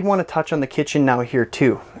 Now I did want to touch on the kitchen now here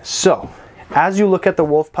too. So, as you look at the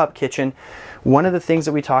Wolf Pup kitchen, one of the things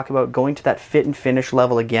that we talk about going to that fit and finish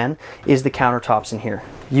level again is the countertops in here.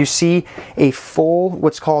 You see a full,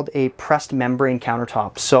 what's called a pressed membrane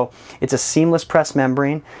countertop. So it's a seamless pressed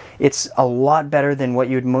membrane. It's a lot better than what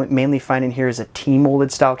you would mainly find in here is a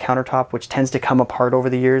T-molded style countertop, which tends to come apart over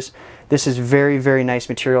the years. This is very, very nice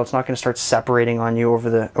material. It's not going to start separating on you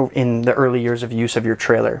in the early years of use of your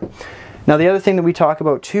trailer. Now the other thing that we talk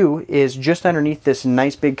about too is just underneath this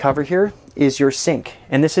nice big cover here is your sink.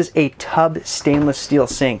 And this is a tub stainless steel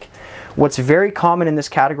sink. What's very common in this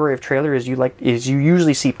category of trailer is you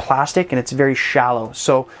usually see plastic and it's very shallow.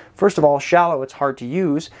 So first of all, shallow, it's hard to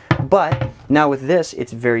use, but now with this,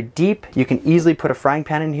 it's very deep. You can easily put a frying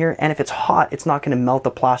pan in here, and if it's hot, it's not going to melt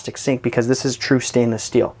the plastic sink because this is true stainless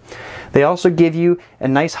steel. They also give you a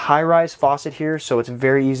nice high-rise faucet here, so it's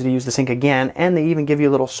very easy to use the sink again, and they even give you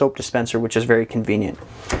a little soap dispenser, which is very convenient.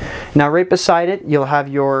 Now right beside it, you'll have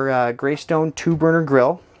your Greystone 2-burner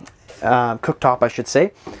grill, cooktop I should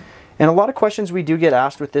say. And a lot of questions we do get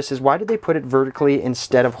asked with this is why did they put it vertically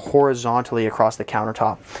instead of horizontally across the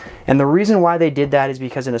countertop? And the reason why they did that is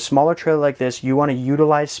because in a smaller trailer like this, you want to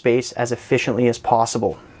utilize space as efficiently as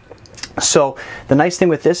possible. So the nice thing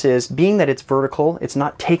with this is, being that it's vertical, it's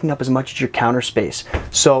not taking up as much as your counter space.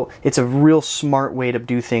 So it's a real smart way to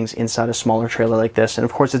do things inside a smaller trailer like this. And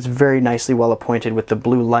of course, it's very nicely well appointed with the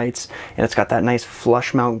blue lights, and it's got that nice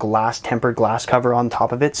flush mount glass, tempered glass cover on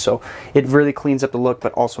top of it. So it really cleans up the look,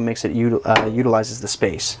 but also makes it utilizes the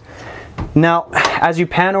space. Now, as you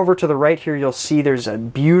pan over to the right here, you'll see there's a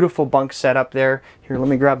beautiful bunk setup there. Here, let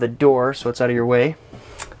me grab the door so it's out of your way.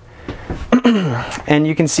 And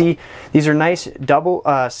you can see these are nice double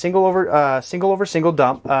single over single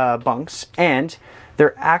dump bunks, and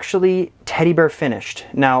they're actually teddy bear finished.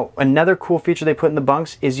 Now, another cool feature they put in the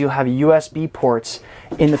bunks is you'll have USB ports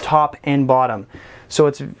in the top and bottom. So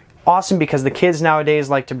it's awesome because the kids nowadays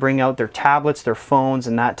like to bring out their tablets, their phones,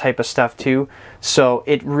 and that type of stuff too. So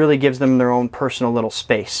it really gives them their own personal little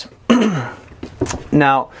space.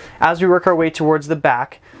 Now, as we work our way towards the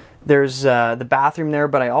back, there's the bathroom there,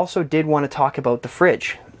 but I also did want to talk about the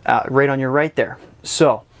fridge right on your right there.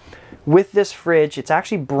 So with this fridge, it's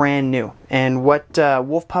actually brand new. And what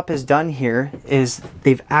Wolf Pup has done here is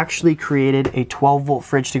they've actually created a 12-volt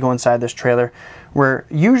fridge to go inside this trailer, where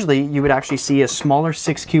usually you would actually see a smaller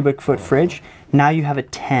 6 cubic foot fridge. Now you have a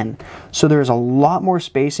 10. So there's a lot more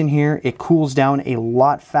space in here. It cools down a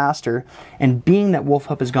lot faster. And being that Wolf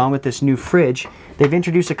Pup has gone with this new fridge, they've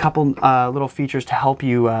introduced a couple little features to help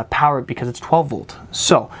you power it because it's 12 volt.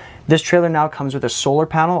 So this trailer now comes with a solar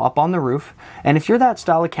panel up on the roof. And if you're that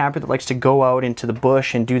style of camper that likes to go out into the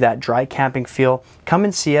bush and do that dry camping feel, come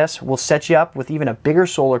and see us. We'll set you up with even a bigger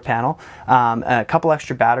solar panel, a couple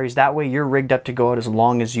extra batteries. That way you're rigged up to go out as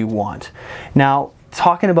long as you want. Now,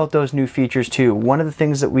 talking about those new features too, one of the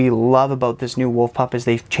things that we love about this new Wolf Pup is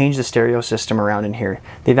they've changed the stereo system around in here.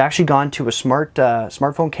 They've actually gone to a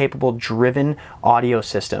smartphone capable driven audio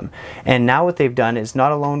system. And now what they've done is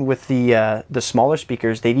not alone with the smaller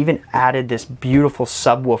speakers, they've even added this beautiful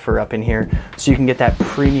subwoofer up in here so you can get that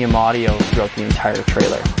premium audio throughout the entire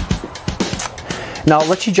trailer. Now I'll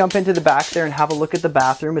let you jump into the back there and have a look at the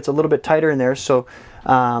bathroom. It's a little bit tighter in there, so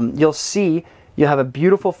you'll see you have a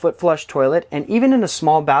beautiful foot flush toilet, and even in a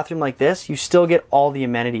small bathroom like this, you still get all the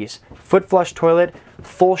amenities. Foot flush toilet,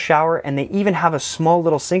 full shower, and they even have a small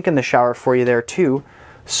little sink in the shower for you there too,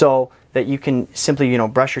 so that you can simply, you know,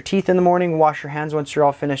 brush your teeth in the morning, wash your hands once you're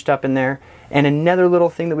all finished up in there. And another little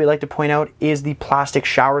thing that we like to point out is the plastic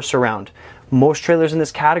shower surround. Most trailers in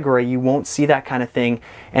this category, you won't see that kind of thing.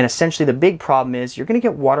 And essentially the big problem is you're gonna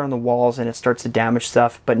get water on the walls and it starts to damage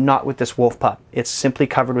stuff, but not with this Wolf Pup. It's simply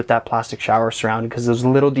covered with that plastic shower surround because those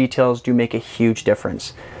little details do make a huge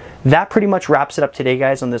difference. That pretty much wraps it up today,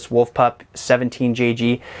 guys, on this Wolf Pup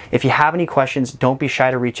 17JG. If you have any questions, don't be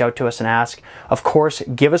shy to reach out to us and ask. Of course,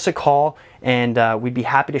 give us a call and we'd be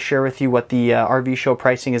happy to share with you what the RV show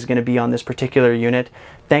pricing is gonna be on this particular unit.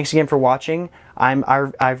 Thanks again for watching. I'm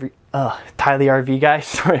Ty the RV guy,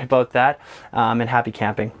 sorry about that, and happy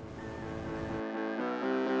camping.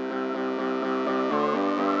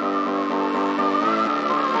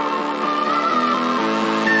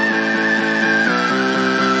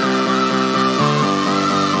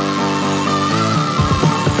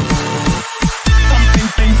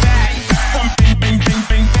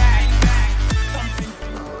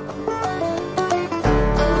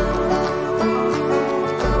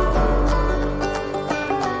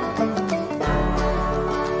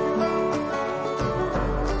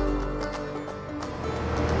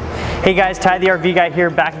 Hey guys, Ty the RV guy here,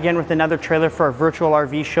 back again with another trailer for our virtual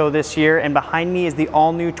RV show this year, and behind me is the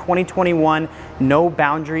all-new 2021 No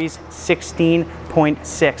Boundaries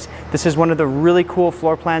 16.6. This is one of the really cool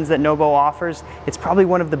floor plans that Nobo offers. It's probably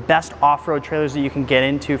one of the best off-road trailers that you can get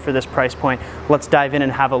into for this price point. Let's dive in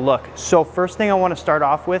and have a look. So first thing I want to start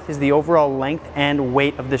off with is the overall length and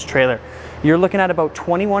weight of this trailer. You're looking at about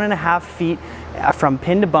 21.5 feet from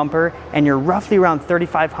pin to bumper, and you're roughly around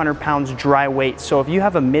 3,500 pounds dry weight. So if you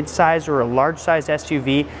have a mid-size or a large-size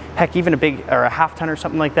SUV, heck, even a big or a half-ton or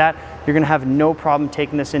something like that, you're gonna have no problem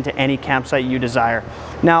taking this into any campsite you desire.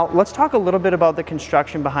 Now, let's talk a little bit about the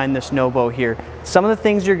construction behind this Nobo here. Some of the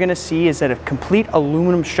things you're gonna see is that a complete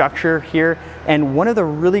aluminum structure here, and one of the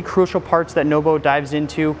really crucial parts that Nobo dives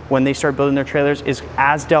into when they start building their trailers is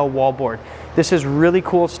Azdel wallboard. This is really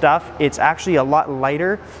cool stuff. It's actually a lot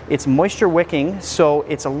lighter. It's moisture wicking, so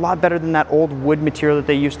it's a lot better than that old wood material that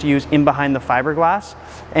they used to use in behind the fiberglass.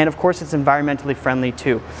 And of course, it's environmentally friendly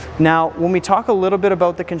too. Now, when we talk a little bit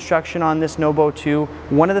about the construction on this Nobo 2,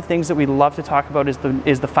 one of the things that we love to talk about is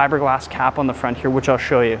the fiberglass cap on the front here, which I'll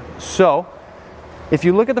show you. So, if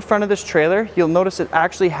you look at the front of this trailer, you'll notice it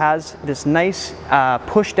actually has this nice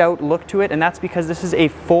pushed out look to it, and that's because this is a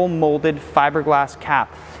full molded fiberglass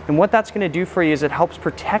cap. And what that's going to do for you is it helps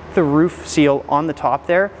protect the roof seal on the top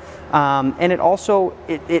there. And it also,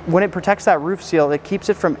 when it protects that roof seal, it keeps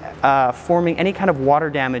it from forming any kind of water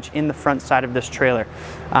damage in the front side of this trailer.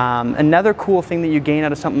 Another cool thing that you gain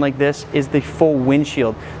out of something like this is the full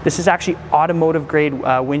windshield. This is actually automotive grade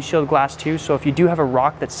windshield glass too, so if you do have a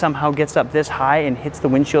rock that somehow gets up this high and hits the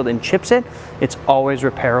windshield and chips it, it's always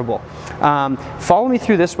repairable. Follow me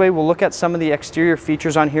through this way. We'll look at some of the exterior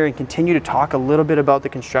features on here and continue to talk a little bit about the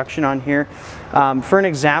construction on here. For an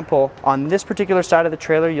example, on this particular side of the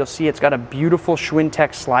trailer, you'll see it's got a beautiful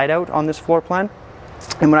Schwintek slide out on this floor plan.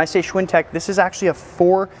 And when I say Schwintek, this is actually a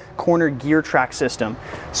 4-corner gear track system.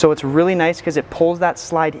 So it's really nice because it pulls that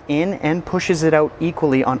slide in and pushes it out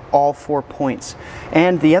equally on all 4 points.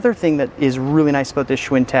 And the other thing that is really nice about this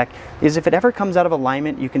Schwintek is if it ever comes out of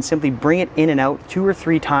alignment, you can simply bring it in and out 2 or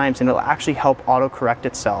 3 times and it'll actually help auto-correct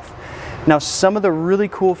itself. Now, some of the really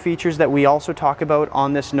cool features that we also talk about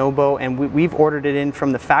on this Nobo, and we've ordered it in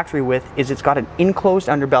from the factory with, is it's got an enclosed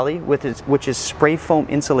underbelly which is spray foam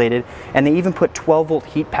insulated, and they even put 12-volt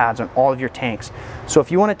heat pads on all of your tanks. So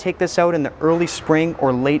if you want to take this out in the early spring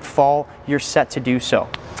or late fall, you're set to do so.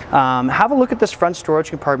 Have a look at this front storage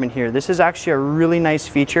compartment here. This is actually a really nice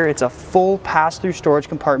feature. It's a full pass-through storage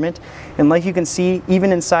compartment, and like you can see,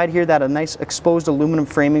 even inside here, that a nice exposed aluminum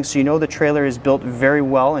framing, so you know the trailer is built very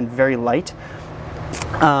well and very light.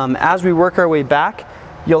 As we work our way back,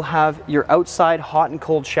 you'll have your outside hot and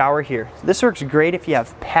cold shower here. This works great if you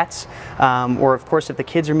have pets, or of course if the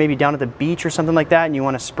kids are maybe down at the beach or something like that and you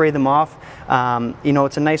want to spray them off. You know,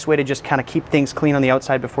 it's a nice way to just kind of keep things clean on the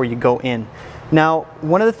outside before you go in. Now,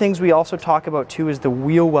 one of the things we also talk about too is the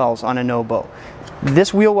wheel wells on a Nobo.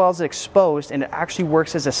 This wheel well is exposed and it actually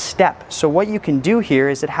works as a step. So what you can do here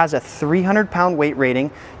is it has a 300-pound weight rating.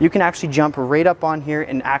 You can actually jump right up on here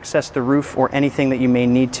and access the roof or anything that you may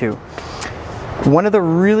need to. One of the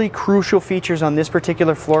really crucial features on this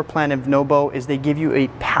particular floor plan of Nobo is they give you a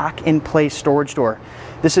pack-and-play storage door.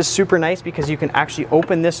 This is super nice because you can actually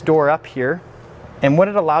open this door up here, and what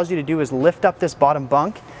it allows you to do is lift up this bottom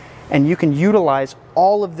bunk and you can utilize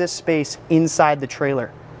all of this space inside the trailer.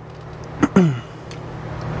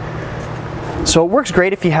 So it works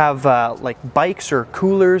great if you have like bikes or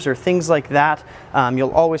coolers or things like that.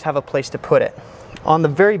 You'll always have a place to put it. On the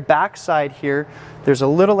very back side here, there's a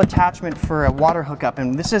little attachment for a water hookup,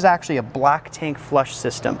 and this is actually a black tank flush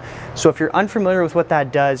system. So if you're unfamiliar with what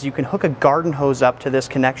that does, you can hook a garden hose up to this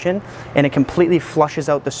connection and it completely flushes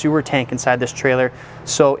out the sewer tank inside this trailer.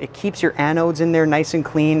 So it keeps your anodes in there nice and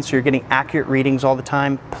clean, so you're getting accurate readings all the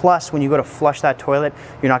time. Plus, when you go to flush that toilet,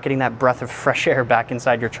 you're not getting that breath of fresh air back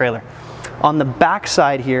inside your trailer. On the back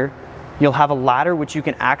side here, you'll have a ladder which you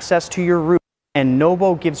can access to your roof, and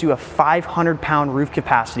Nobo gives you a 500-pound roof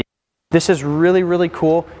capacity. This is really, really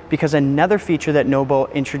cool because another feature that Nobo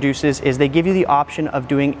introduces is they give you the option of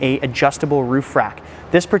doing a adjustable roof rack.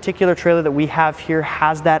 This particular trailer that we have here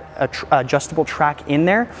has that adjustable track in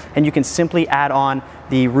there, and you can simply add on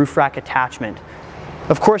the roof rack attachment.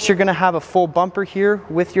 Of course, you're going to have a full bumper here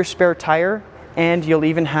with your spare tire, and you'll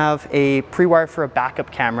even have a pre-wire for a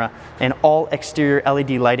backup camera and all exterior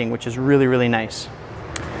LED lighting, which is really, really nice.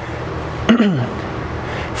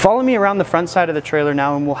 Follow me around the front side of the trailer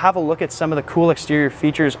now, and we'll have a look at some of the cool exterior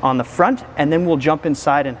features on the front, and then we'll jump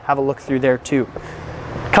inside and have a look through there too.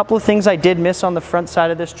 A couple of things I did miss on the front side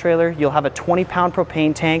of this trailer. You'll have a 20-pound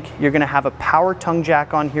propane tank. You're going to have a power tongue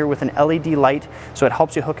jack on here with an LED light, so it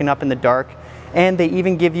helps you hooking up in the dark. And they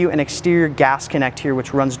even give you an exterior gas connect here,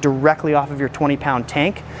 which runs directly off of your 20-pound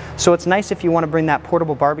tank. So it's nice if you want to bring that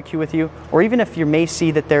portable barbecue with you, or even if you may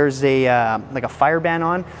see that there's a like a fire ban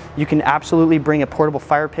on, you can absolutely bring a portable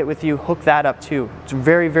fire pit with you, hook that up too. It's a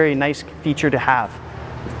very, very nice feature to have.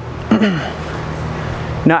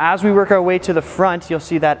 Now, as we work our way to the front, you'll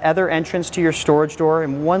see that other entrance to your storage door,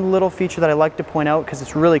 and one little feature that I like to point out because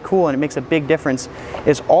it's really cool and it makes a big difference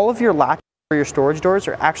is all of your latches for your storage doors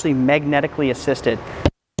are actually magnetically assisted.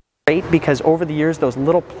 Great, because over the years those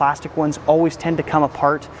little plastic ones always tend to come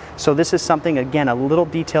apart. So this is something, again, a little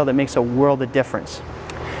detail that makes a world of difference.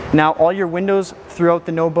 Now, all your windows throughout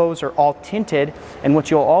the Nobos are all tinted, and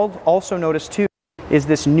what you'll also notice too is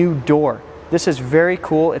this new door. This is very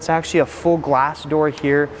cool. It's actually a full glass door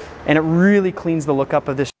here, and it really cleans the look up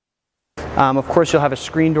of this. Of course, you'll have a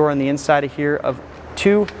screen door on the inside of here of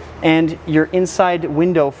two, and your inside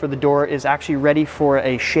window for the door is actually ready for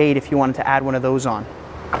a shade if you wanted to add one of those on.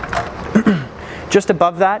 Just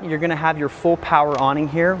above that, you're going to have your full power awning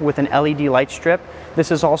here with an LED light strip.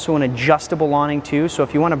 This is also an adjustable awning too, so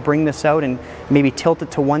if you want to bring this out and maybe tilt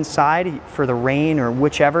it to one side for the rain or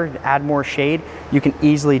whichever, to add more shade, you can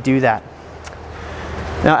easily do that.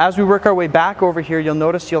 Now, as we work our way back over here, you'll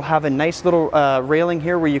notice you'll have a nice little railing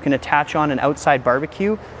here where you can attach on an outside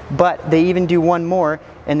barbecue, but they even do one more,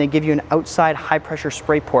 and they give you an outside high pressure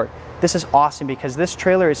spray port. This is awesome because this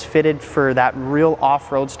trailer is fitted for that real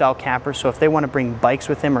off-road style camper, so if they want to bring bikes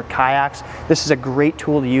with them or kayaks, this is a great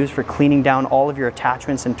tool to use for cleaning down all of your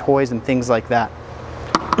attachments and toys and things like that.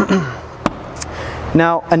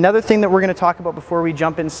 Now, another thing that we're going to talk about before we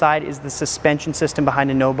jump inside is the suspension system behind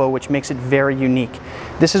a Nobo, which makes it very unique.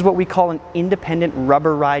 This is what we call an independent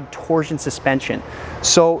rubber ride torsion suspension.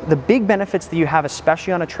 So the big benefits that you have,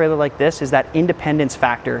 especially on a trailer like this, is that independence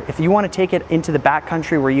factor. If you want to take it into the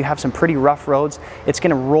backcountry where you have some pretty rough roads, it's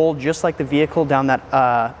going to roll just like the vehicle down that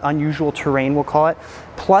unusual terrain, we'll call it.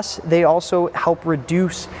 Plus, they also help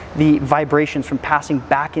reduce the vibrations from passing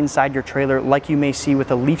back inside your trailer like you may see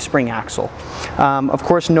with a leaf spring axle. Of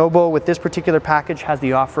course, Nobo with this particular package has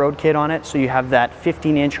the off-road kit on it, so you have that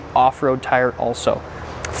 15-inch off-road tire also.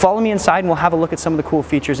 Follow me inside and we'll have a look at some of the cool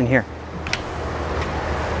features in here.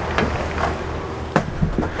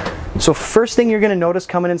 So first thing you're going to notice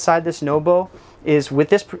coming inside this Nobo is with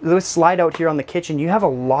this slide out here on the kitchen, you have a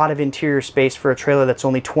lot of interior space for a trailer that's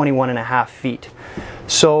only 21.5 feet.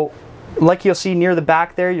 So like you'll see near the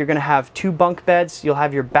back there, you're going to have 2 bunk beds, you'll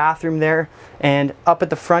have your bathroom there, and up at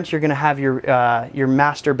the front you're going to have your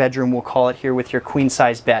master bedroom, we'll call it here, with your queen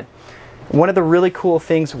size bed. One of the really cool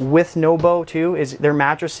things with Nobo too is their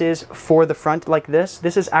mattresses for the front like this.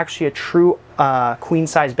 This is actually a true queen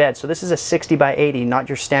size bed. So this is a 60 by 80, not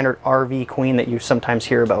your standard RV queen that you sometimes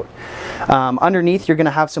hear about. Underneath you're going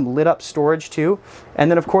to have some lit up storage too. And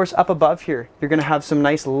then of course up above here you're going to have some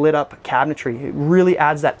nice lit up cabinetry. It really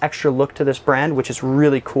adds that extra look to this brand, which is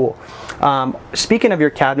really cool. Speaking of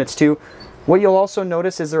your cabinets too, what you'll also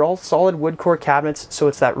notice is they're all solid wood core cabinets, so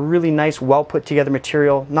it's that really nice, well put together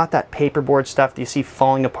material, not that paperboard stuff that you see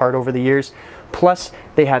falling apart over the years. Plus,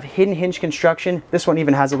 they have hidden hinge construction. This one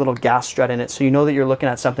even has a little gas strut in it, so you know that you're looking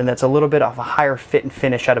at something that's a little bit of a higher fit and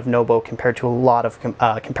finish out of Nobo compared to a lot of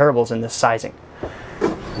comparables in this sizing.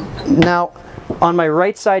 Now, on my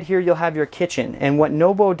right side here, you'll have your kitchen, and what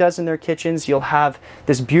Nobo does in their kitchens, you'll have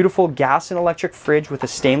this beautiful gas and electric fridge with a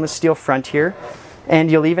stainless steel front here.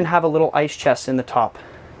 And you'll even have a little ice chest in the top.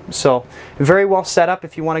 So very well set up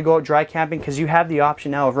if you want to go out dry camping, because you have the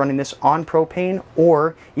option now of running this on propane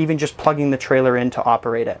or even just plugging the trailer in to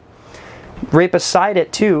operate it. Right beside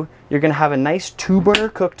it too, you're going to have a nice 2-burner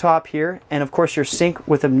cooktop here, and of course your sink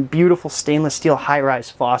with a beautiful stainless steel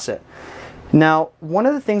high-rise faucet. Now, one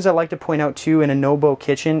of the things I like to point out too in a Nobo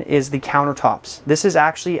kitchen is the countertops. This is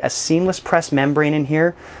actually a seamless press membrane in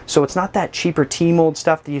here, so it's not that cheaper T-mold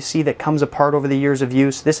stuff that you see that comes apart over the years of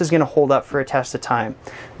use. This is going to hold up for a test of time.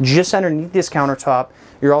 Just underneath this countertop,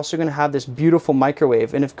 you're also going to have this beautiful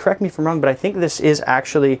microwave, and correct me if I'm wrong, but I think this is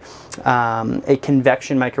actually a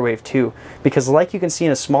convection microwave too, because like you can see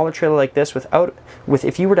in a smaller trailer like this,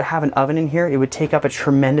 if you were to have an oven in here, it would take up a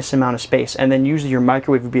tremendous amount of space, and then usually your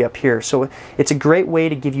microwave would be up here. So it's a great way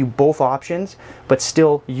to give you both options, but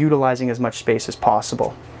still utilizing as much space as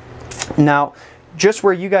possible. Now, just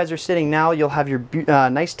where you guys are sitting now, you'll have your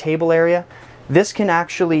nice table area. This can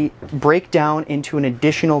actually break down into an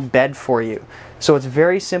additional bed for you. So it's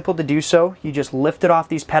very simple to do so. You just lift it off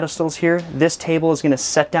these pedestals here. This table is going to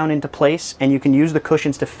set down into place, and you can use the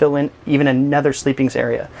cushions to fill in even another sleeping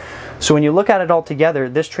area. So when you look at it all together,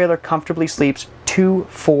 this trailer comfortably sleeps 2,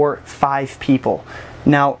 4, 5 people.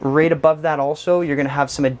 Now, right above that also, you're going to have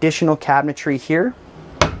some additional cabinetry here,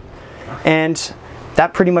 and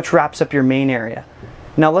that pretty much wraps up your main area.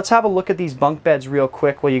 Now let's have a look at these bunk beds real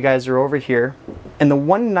quick while you guys are over here. And the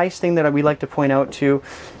one nice thing that we like to point out too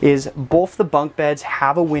is both the bunk beds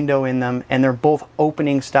have a window in them, and they're both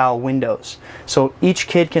opening style windows. So each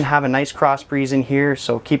kid can have a nice cross breeze in here,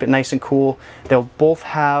 so keep it nice and cool. They'll both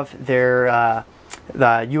have their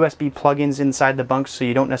the USB plugins inside the bunks, so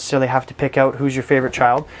you don't necessarily have to pick out who's your favorite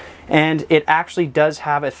child. And it actually does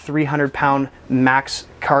have a 300-pound max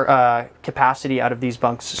capacity out of these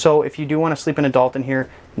bunks. So if you do want to sleep an adult in here,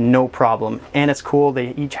 no problem. And it's cool,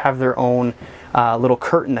 they each have their own little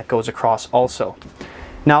curtain that goes across also.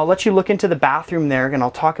 Now I'll let you look into the bathroom there, and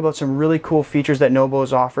I'll talk about some really cool features that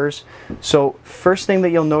Nobo's offers. So first thing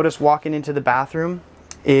that you'll notice walking into the bathroom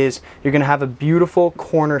is you're going to have a beautiful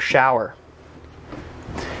corner shower.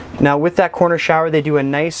 Now with that corner shower, they do a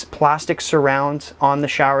nice plastic surround on the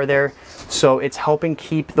shower there, so it's helping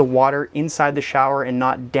keep the water inside the shower and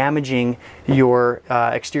not damaging your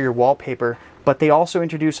exterior wallpaper. But they also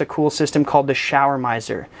introduce a cool system called the Shower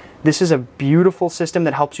Miser. This is a beautiful system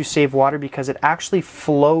that helps you save water because it actually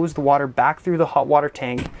flows the water back through the hot water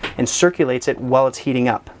tank and circulates it while it's heating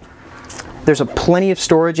up. There's plenty of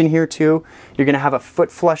storage in here too. You're going to have a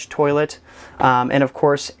foot flush toilet, and of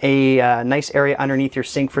course a nice area underneath your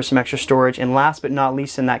sink for some extra storage. And last but not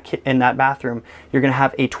least, in that bathroom, you're going to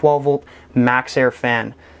have a 12-volt max air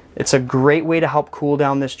fan. It's a great way to help cool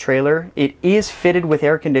down this trailer. It is fitted with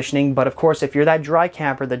air conditioning, but of course, if you're that dry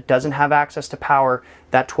camper that doesn't have access to power,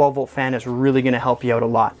 that 12-volt fan is really going to help you out a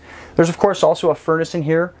lot. There's of course also a furnace in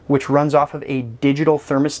here which runs off of a digital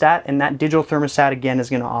thermostat, and that digital thermostat again is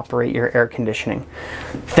going to operate your air conditioning.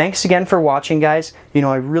 Thanks again for watching, guys. You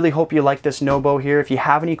know, I really hope you like this Nobo here. If you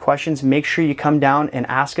have any questions, make sure you come down and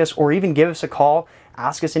ask us, or even give us a call.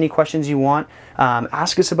 Ask us any questions you want.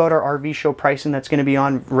 Ask us about our RV show pricing that's going to be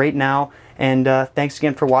on right now. And thanks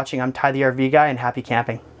again for watching. I'm Ty the RV Guy, and happy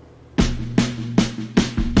camping.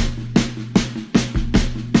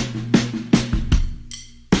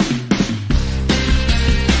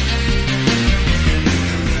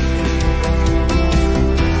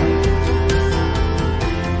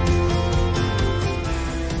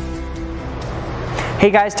 Hey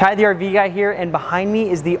guys, Ty the RV Guy here, and behind me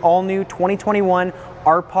is the all-new 2021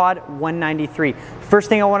 RPod 193. First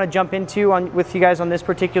thing I want to jump into with you guys on this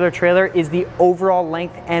particular trailer is the overall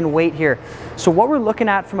length and weight here. So what we're looking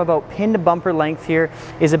at from about pin to bumper length here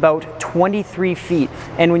is about 23 feet.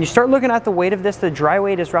 And when you start looking at the weight of this, the dry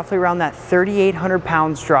weight is roughly around that 3,800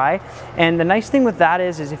 pounds dry. And the nice thing with that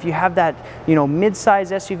is if you have that, you know, mid-size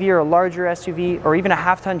SUV or a larger SUV or even a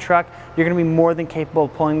half-ton truck, you're going to be more than capable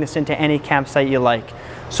of pulling this into any campsite you like.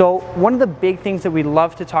 So one of the big things that we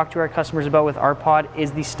love to talk to our customers about with RPod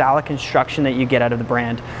is the style of construction that you get out of the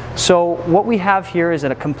brand. So what we have here is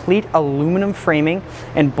a complete aluminum framing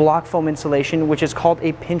and block foam insulation, which is called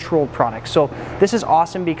a pinch rolled product. So this is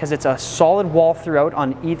awesome because it's a solid wall throughout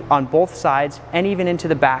on both sides and even into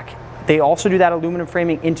the back. They also do that aluminum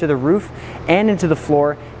framing into the roof and into the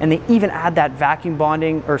floor, and they even add that vacuum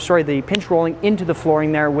bonding, or sorry, the pinch rolling into the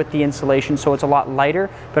flooring there with the insulation, so it's a lot lighter,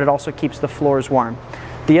 but it also keeps the floors warm.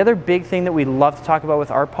 The other big thing that we love to talk about with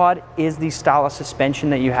RPod is the style of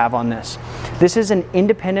suspension that you have on this. This is an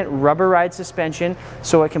independent rubber ride suspension,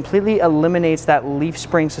 so it completely eliminates that leaf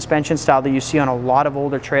spring suspension style that you see on a lot of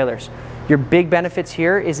older trailers. Your big benefits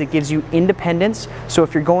here is it gives you independence, so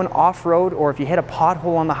if you're going off-road or if you hit a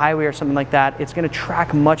pothole on the highway or something like that, it's going to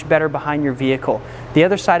track much better behind your vehicle. The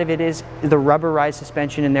other side of it is the rubber ride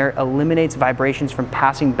suspension in there eliminates vibrations from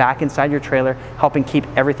passing back inside your trailer, helping keep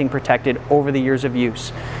everything protected over the years of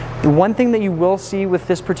use. The one thing that you will see with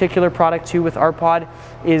this particular product too with RPod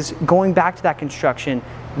is going back to that construction.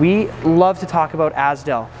 We love to talk about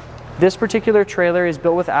Azdel. This particular trailer is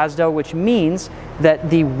built with Azdel, which means that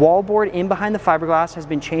the wallboard in behind the fiberglass has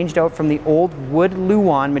been changed out from the old wood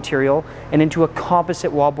Luan material and into a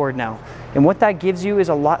composite wallboard now. And what that gives you is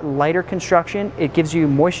a lot lighter construction. It gives you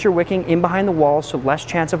moisture wicking in behind the walls, so less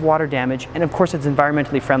chance of water damage. And of course, it's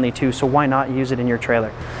environmentally friendly too, so why not use it in your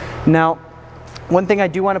trailer? Now, one thing I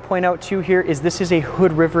do want to point out too here is this is a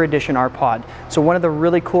Hood River Edition RPod. So one of the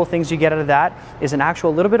really cool things you get out of that is an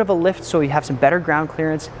actual little bit of a lift, so you have some better ground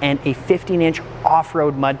clearance and a 15-inch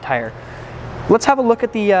off-road mud tire. Let's have a look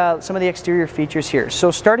at some of the exterior features here. So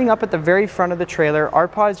starting up at the very front of the trailer,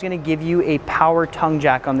 RPod is going to give you a power tongue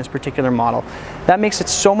jack on this particular model. That makes it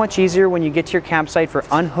so much easier when you get to your campsite for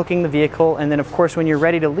unhooking the vehicle, and then of course when you're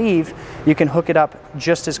ready to leave, you can hook it up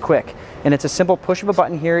just as quick. And it's a simple push of a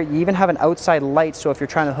button here. You even have an outside light, so if you're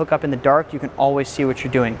trying to hook up in the dark, you can always see what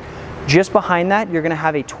you're doing. Just behind that, you're going to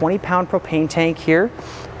have a 20-pound propane tank here,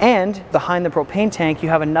 and behind the propane tank, you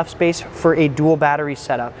have enough space for a dual battery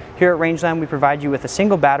setup. Here at Rangeland, we provide you with a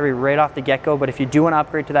single battery right off the get-go, but if you do want to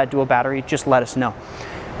upgrade to that dual battery, just let us know.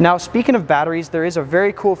 Now, speaking of batteries, there is a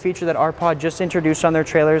very cool feature that RPod just introduced on their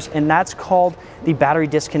trailers, and that's called the battery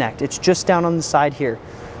disconnect. It's just down on the side here.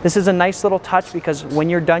 This is a nice little touch because when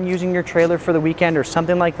you're done using your trailer for the weekend or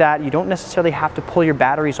something like that, you don't necessarily have to pull your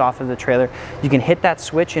batteries off of the trailer. You can hit that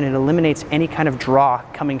switch and it eliminates any kind of draw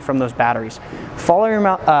coming from those batteries.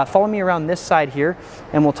 Follow me around this side here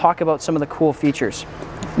and we'll talk about some of the cool features.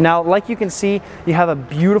 Now, like you can see, you have a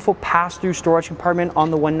beautiful pass-through storage compartment on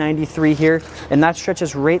the 193 here, and that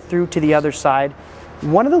stretches right through to the other side.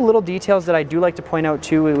 One of the little details that I do like to point out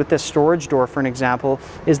too with this storage door, for an example,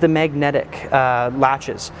 is the magnetic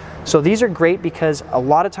latches. So these are great because a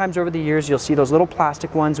lot of times over the years you'll see those little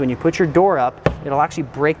plastic ones. When you put your door up, it'll actually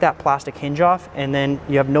break that plastic hinge off, and then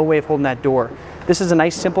you have no way of holding that door. This is a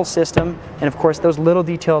nice simple system, and of course those little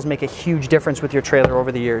details make a huge difference with your trailer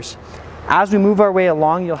over the years. As we move our way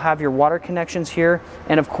along, you'll have your water connections here,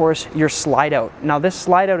 and of course your slide out. Now this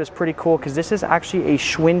slide out is pretty cool because this is actually a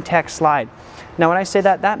Schwinn-Tech slide. Now when I say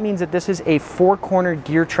that, that means that this is a 4-corner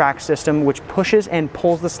gear track system which pushes and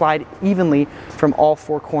pulls the slide evenly from all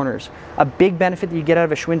 4 corners. A big benefit that you get out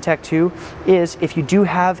of a Schwinn-Tech 2 is if you do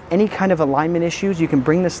have any kind of alignment issues, you can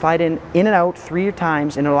bring the slide in and out 3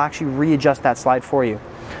 times and it'll actually readjust that slide for you.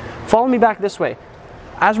 Follow me back this way.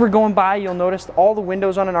 As we're going by, you'll notice all the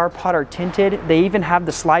windows on an R-Pod are tinted. They even have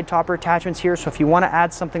the slide topper attachments here, so if you want to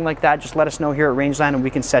add something like that, just let us know here at Rangeland and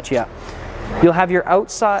we can set you up. You'll have your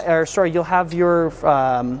hot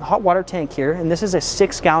water tank here, and this is a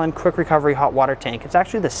 6-gallon quick recovery hot water tank. It's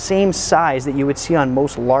actually the same size that you would see on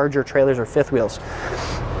most larger trailers or fifth wheels.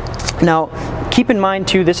 Now, keep in mind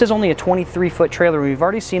too, this is only a 23-foot trailer. We've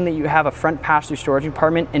already seen that you have a front pass-through storage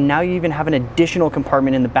compartment, and now you even have an additional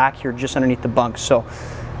compartment in the back here just underneath the bunk. So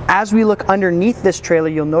as we look underneath this trailer,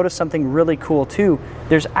 you'll notice something really cool too.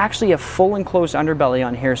 There's actually a full enclosed underbelly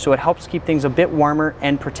on here, so it helps keep things a bit warmer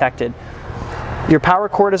and protected. Your power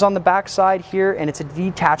cord is on the back side here, and it's a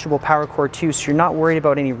detachable power cord too, so you're not worried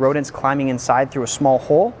about any rodents climbing inside through a small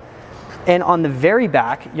hole. And on the very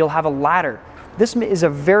back, you'll have a ladder. This is a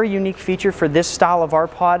very unique feature for this style of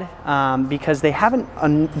R-Pod because they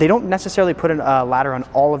don't necessarily put a ladder on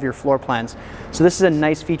all of your floor plans. So this is a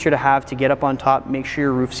nice feature to have to get up on top, make sure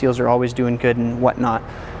your roof seals are always doing good and whatnot.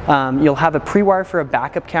 You'll have a pre-wire for a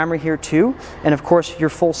backup camera here too, and of course your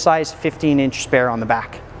full-size 15-inch spare on the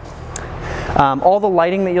back. All the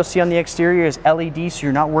lighting that you'll see on the exterior is LED, so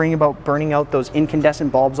you're not worrying about burning out those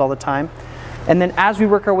incandescent bulbs all the time. And then as we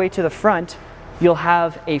work our way to the front, you'll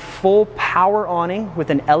have a full power awning with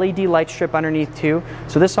an LED light strip underneath too.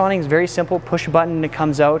 So this awning is very simple, push a button and it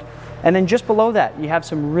comes out. And then just below that, you have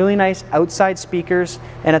some really nice outside speakers,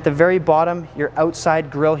 and at the very bottom, your outside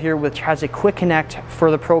grill here, which has a quick connect for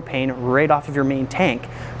the propane right off of your main tank,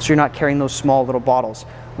 so you're not carrying those small little bottles.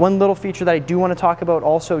 One little feature that I do want to talk about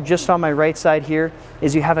also just on my right side here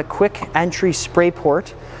is you have a quick entry spray port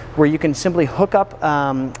where you can simply hook up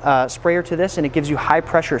a sprayer to this, and it gives you high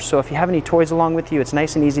pressure. So if you have any toys along with you, it's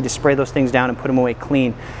nice and easy to spray those things down and put them away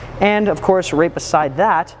clean. And of course, right beside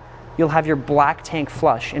that, you'll have your black tank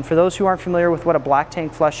flush. And for those who aren't familiar with what a black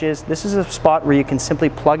tank flush is, this is a spot where you can simply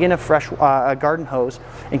plug in a garden hose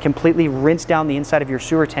and completely rinse down the inside of your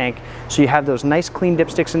sewer tank. So you have those nice clean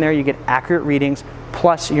dipsticks in there, you get accurate readings,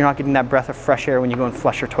 plus you're not getting that breath of fresh air when you go and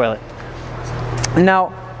flush your toilet.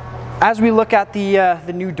 Now, as we look at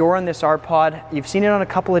the new door on this R-Pod, you've seen it on a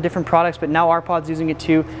couple of different products, but now R-Pod's using it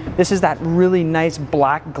too. This is that really nice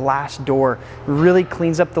black glass door. Really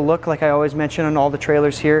cleans up the look, like I always mention on all the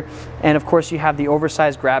trailers here. And of course you have the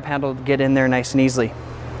oversized grab handle to get in there nice and easily.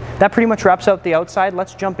 That pretty much wraps out the outside.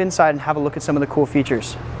 Let's jump inside and have a look at some of the cool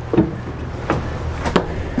features.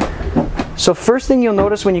 So first thing you'll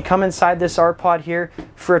notice when you come inside this R-Pod here,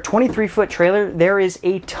 for a 23-foot trailer, there is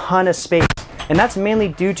a ton of space. And that's mainly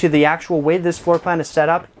due to the actual way this floor plan is set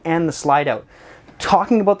up and the slide out.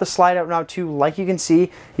 Talking about the slide out now too, like you can see,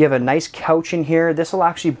 you have a nice couch in here. This will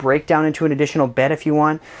actually break down into an additional bed if you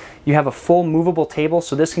want. You have a full movable table,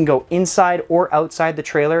 so this can go inside or outside the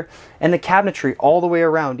trailer. And the cabinetry all the way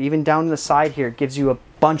around, even down the side here, gives you a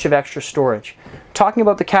bunch of extra storage. Talking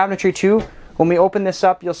about the cabinetry too, when we open this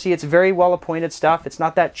up, you'll see it's very well appointed stuff. It's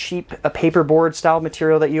not that cheap paperboard style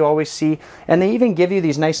material that you always see. And they even give you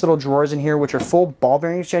these nice little drawers in here, which are full ball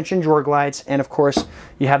bearing extension drawer glides. And of course,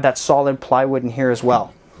 you have that solid plywood in here as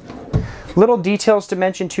well. Little details to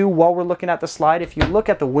mention too while we're looking at the slide. If you look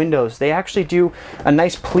at the windows, they actually do a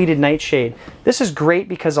nice pleated nightshade. This is great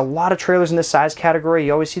because a lot of trailers in this size category,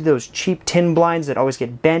 you always see those cheap tin blinds that always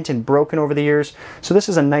get bent and broken over the years. So this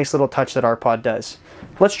is a nice little touch that R-Pod does.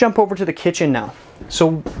 Let's jump over to the kitchen now.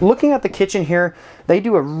 So looking at the kitchen here, they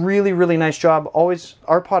do a really nice job.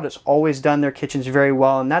 R-Pod has always done their kitchens very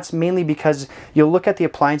well, and that's mainly because you'll look at the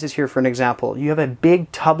appliances here for an example. You have a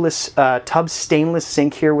big tub stainless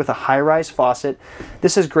sink here with a high-rise faucet.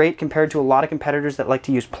 This is great compared to a lot of competitors that like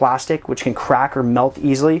to use plastic, which can crack or melt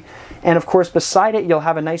easily. And of course, beside it, you'll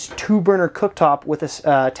have a nice 2-burner cooktop with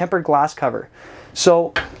a tempered glass cover.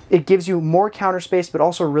 So it gives you more counter space, but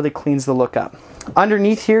also really cleans the look up.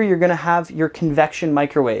 Underneath here, you're going to have your convection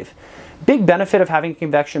microwave. Big benefit of having a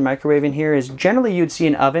convection microwave in here is generally you'd see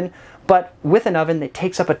an oven, but with an oven, it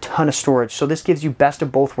takes up a ton of storage. So this gives you best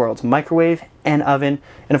of both worlds, microwave and oven.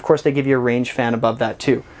 And of course, they give you a range fan above that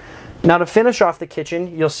too. Now to finish off the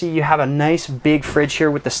kitchen, you'll see you have a nice big fridge here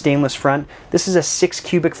with the stainless front. This is a 6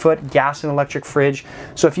 cubic foot gas and electric fridge.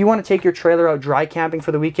 So if you want to take your trailer out dry camping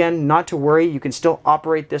for the weekend, not to worry, you can still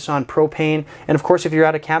operate this on propane. And of course, if you're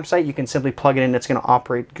at a campsite, you can simply plug it in. It's going to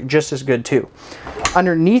operate just as good too.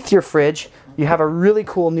 Underneath your fridge, you have a really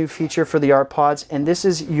cool new feature for the R-Pods, and this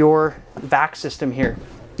is your vac system here.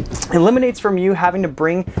 It eliminates from you having to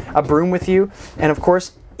bring a broom with you, and of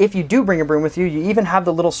course, if you do bring a broom with you, you even have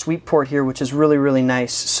the little sweep port here, which is really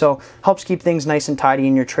nice. So helps keep things nice and tidy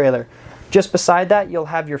in your trailer. Just beside that, you'll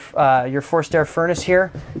have your forced air furnace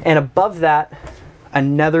here, and above that,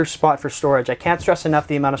 another spot for storage. I can't stress enough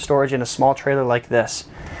the amount of storage in a small trailer like this.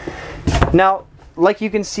 Now, like you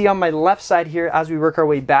can see on my left side here, as we work our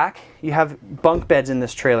way back, you have bunk beds in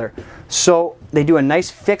this trailer. So they do a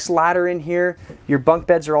nice fixed ladder in here. Your bunk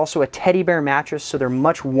beds are also a teddy bear mattress, so they're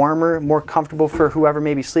much warmer, more comfortable for whoever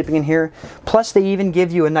may be sleeping in here. Plus they even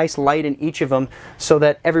give you a nice light in each of them so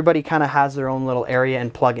that everybody kind of has their own little area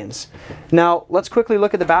and plugins. Now let's quickly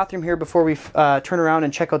look at the bathroom here before we turn around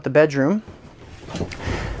and check out the bedroom.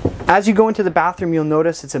 As you go into the bathroom, you'll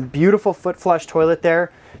notice it's a beautiful foot flush toilet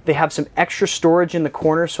there. They have some extra storage in the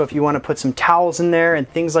corner, so if you want to put some towels in there and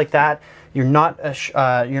things like that, you're not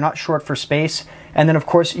short for space. And then of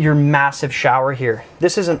course your massive shower here.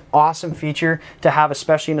 This is an awesome feature to have,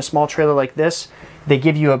 especially in a small trailer like this. They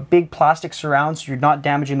give you a big plastic surround so you're not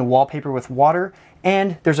damaging the wallpaper with water.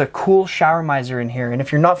 And there's a cool shower miser in here. And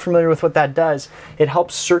if you're not familiar with what that does, it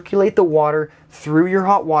helps circulate the water through your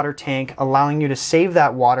hot water tank, allowing you to save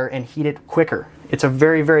that water and heat it quicker. It's a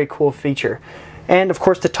very, very cool feature. And of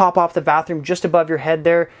course, to top off the bathroom, just above your head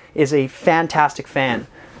there is a fantastic fan.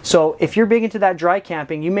 So if you're big into that dry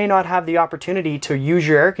camping, you may not have the opportunity to use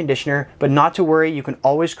your air conditioner, but not to worry, you can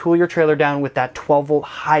always cool your trailer down with that 12-volt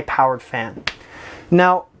high-powered fan.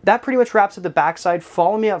 Now, that pretty much wraps up the backside.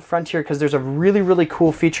 Follow me up front here because there's a really, really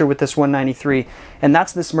cool feature with this 193, and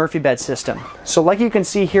that's this Murphy bed system. So like you can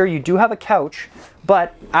see here, you do have a couch,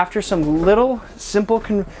 but after some little simple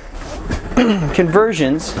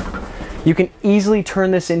conversions, you can easily turn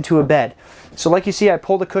this into a bed. So like you see, I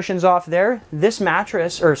pulled the cushions off there. This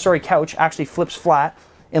couch actually flips flat.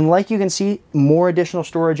 And like you can see, more additional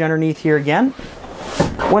storage underneath here again.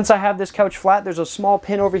 Once I have this couch flat, there's a small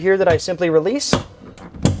pin over here that I simply release.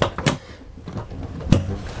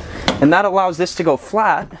 And that allows this to go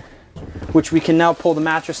flat, which we can now pull the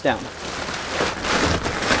mattress down.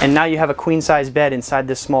 And now you have a queen size bed inside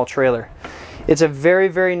this small trailer. It's a very,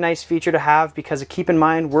 very nice feature to have because keep in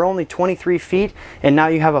mind, we're only 23 feet and now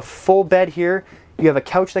you have a full bed here. You have a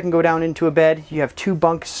couch that can go down into a bed. You have 2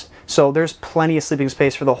 bunks. So there's plenty of sleeping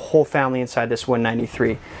space for the whole family inside this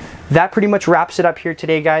 193. That pretty much wraps it up here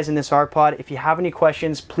today, guys, in this R-Pod. If you have any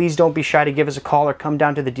questions, please don't be shy to give us a call or come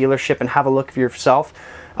down to the dealership and have a look for yourself.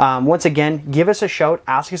 Once again, give us a shout.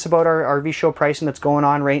 Ask us about our RV show pricing that's going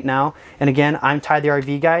on right now. And again, I'm Ty the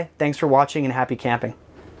RV Guy. Thanks for watching and happy camping.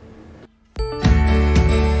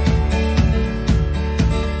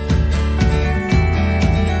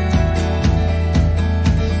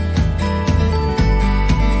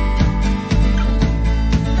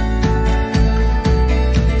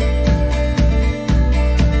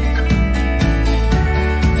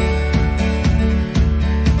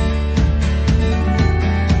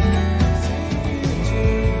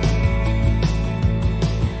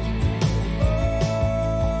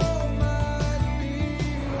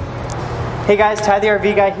 Hey guys, Ty the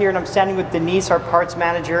RV Guy here, and I'm standing with Denise, our parts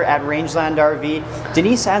manager at Rangeland RV.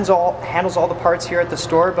 Denise handles all the parts here at the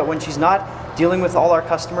store, but when she's not dealing with all our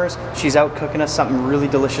customers, she's out cooking us something really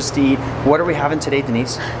delicious to eat. What are we having today,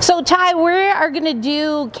 Denise? So Ty, we are going to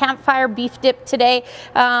do campfire beef dip today.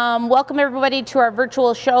 Welcome everybody to our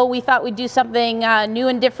virtual show. We thought we'd do something new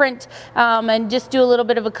and different and just do a little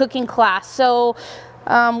bit of a cooking class. So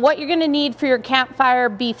what you're going to need for your campfire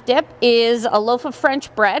beef dip is a loaf of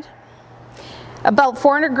French bread, about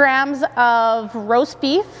 400 grams of roast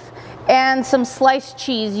beef, and some sliced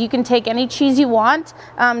cheese. You can take any cheese you want.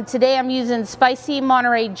 Today I'm using spicy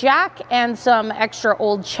Monterey Jack and some extra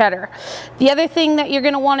old cheddar. The other thing that you're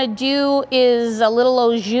going to want to do is a little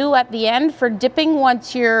au jus at the end for dipping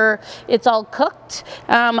once it's all cooked.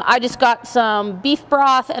 I just got some beef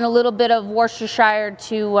broth and a little bit of Worcestershire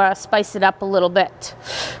to spice it up a little bit.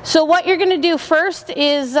 So what you're going to do first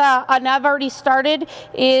is, and I've already started,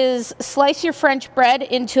 is slice your French bread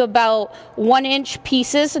into about 1-inch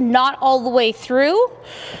pieces, not all the way through.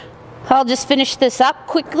 I'll just finish this up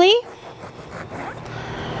quickly.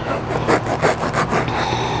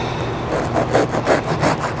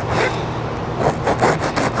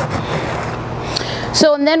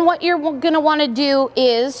 So, and then what you're going to want to do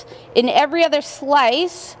is, in every other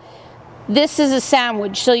slice, this is a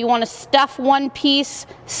sandwich. So you want to stuff one piece,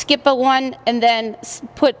 skip a one, and then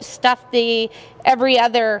stuff every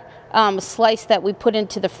other slice that we put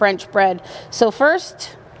into the French bread. So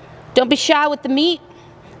first, don't be shy with the meat.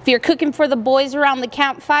 If you're cooking for the boys around the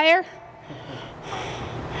campfire.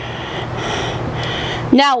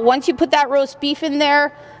 Now, once you put that roast beef in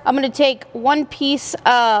there, I'm going to take 1 piece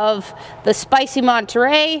of the spicy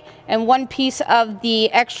Monterey and 1 piece of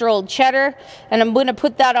the extra old cheddar, and I'm going to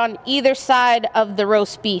put that on either side of the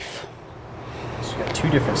roast beef. So you got 2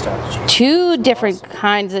 different styles of cheese. 2 different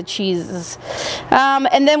kinds of cheeses.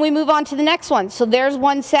 And then we move on to the next one. So there's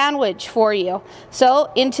one sandwich for you.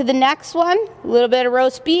 So into the next one, a little bit of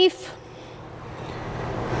roast beef.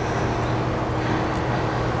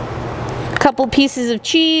 couple pieces of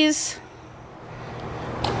cheese.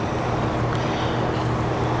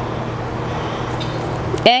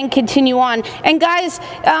 And continue on. And guys,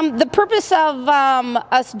 the purpose of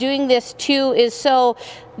us doing this too is so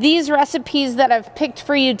these recipes that I've picked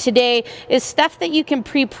for you today is stuff that you can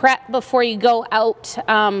pre-prep before you go out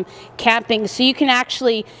camping. So you can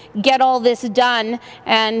actually get all this done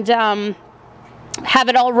and have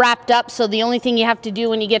it all wrapped up. So the only thing you have to do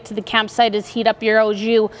when you get to the campsite is heat up your au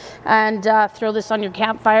jus and throw this on your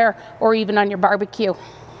campfire or even on your barbecue.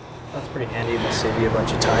 That's pretty handy. It must save you a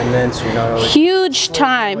bunch of time then, so you're not always... Huge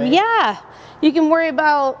time, yeah. You can worry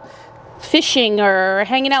about fishing or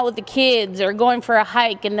hanging out with the kids or going for a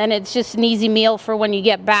hike, and then it's just an easy meal for when you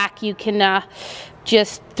get back. You can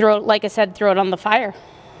just throw it, like I said, throw it on the fire.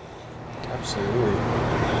 Absolutely.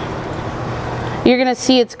 You're gonna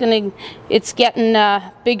see it's getting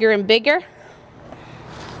bigger and bigger.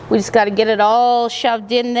 We just got to get it all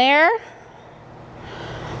shoved in there.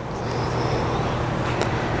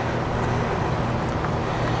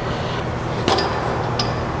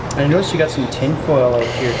 I noticed you got some tin foil out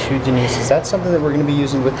here too, Denise. Is that something that we're going to be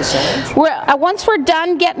using with the sandwich? Once we're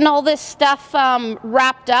done getting all this stuff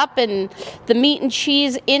wrapped up and the meat and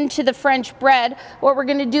cheese into the French bread, what we're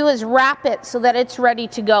going to do is wrap it so that it's ready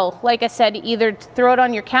to go. Like I said, either throw it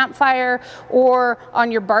on your campfire or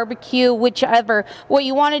on your barbecue, whichever. What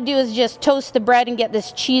you want to do is just toast the bread and get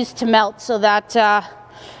this cheese to melt so that, yeah,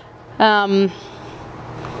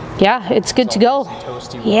 it's good to go.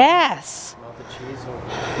 Toasty. Yes.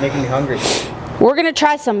 Making me hungry. We're gonna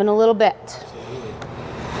try some in a little bit. Absolutely.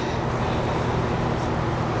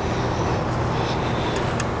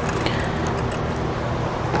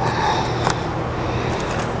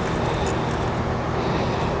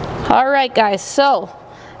 All right, guys, so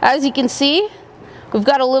as you can see, we've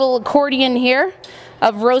got a little accordion here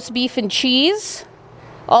of roast beef and cheese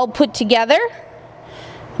all put together.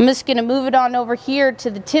 I'm just gonna move it on over here to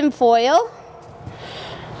the tin foil.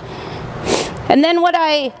 And then what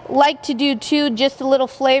I like to do too, just a little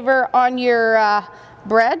flavor on your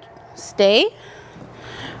bread,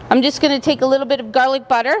 I'm just gonna take a little bit of garlic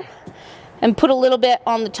butter and put a little bit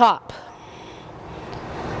on the top.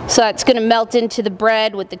 So it's gonna melt into the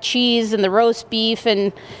bread with the cheese and the roast beef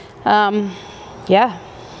and yeah.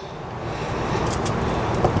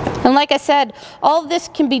 And like I said, all of this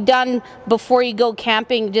can be done before you go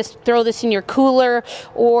camping. Just throw this in your cooler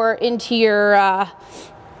or into your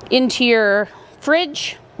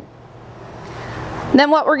fridge. And then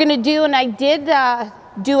what we're gonna do, and I did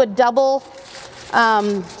do a double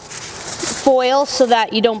foil so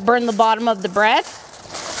that you don't burn the bottom of the bread.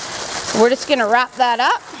 We're just gonna wrap that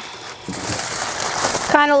up,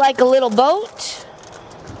 kind of like a little boat.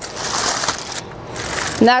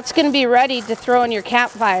 And that's gonna be ready to throw in your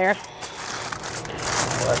campfire.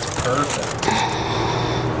 Well, that's perfect.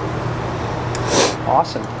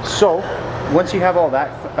 Awesome. So, once you have all that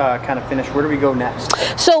kind of finished, where do we go next?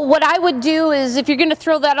 So what I would do is, if you're going to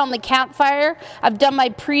throw that on the campfire, I've done my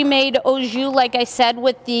pre-made au jus, like I said,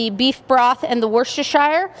 with the beef broth and the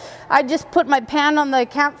Worcestershire. I just put my pan on the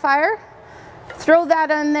campfire, throw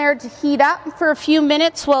that in there to heat up for a few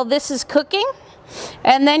minutes while this is cooking,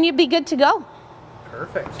 and then you'd be good to go.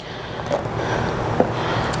 Perfect.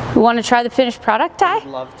 You want to try the finished product, Ty? I'd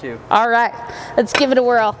love to. All right, let's give it a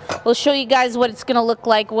whirl. We'll show you guys what it's going to look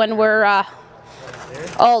like when we're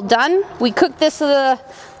all done. We cooked this a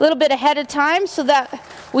little bit ahead of time so that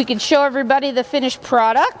we could show everybody the finished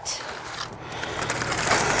product.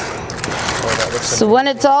 So when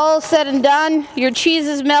it's all said and done, your cheese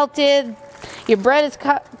is melted, your bread is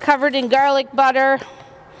covered in garlic butter,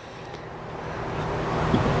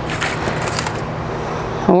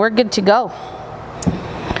 and we're good to go.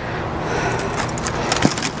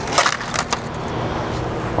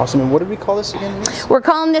 Awesome. And what did we call this again? We're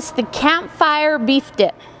calling this the campfire beef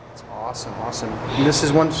dip. That's awesome, awesome. And this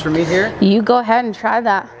is one for me here? You go ahead and try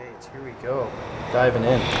that. Great, here we go. Diving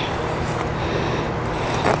in.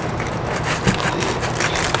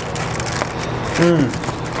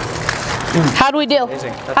 How do we do?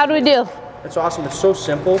 Amazing. How do we do? It's awesome. It's so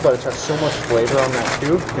simple, but it's got so much flavor on that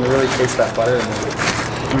too. You can really taste that butter in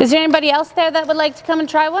there. Is there anybody else there that would like to come and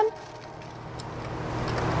try one?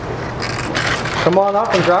 Come on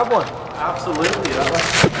up and grab one. Absolutely. That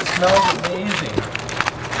smells amazing.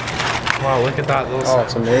 Wow, look at that. Oh,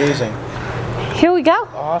 it's amazing. Here we go.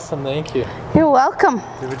 Awesome, thank you. You're welcome.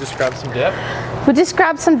 Did we just grab some dip? We just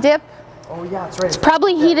grabbed some dip. Oh yeah, that's right. It's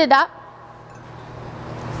probably heated up.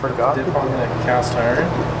 Forgot. Dip on the cast iron.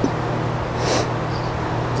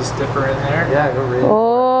 Just dip her in there. Yeah, go really.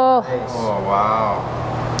 Oh. Nice. Oh, wow.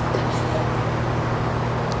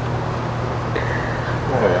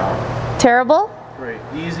 Oh, yeah. Terrible? Great.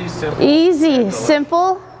 Easy, simple. Easy,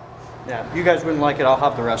 simple. Yeah, if you guys wouldn't like it, I'll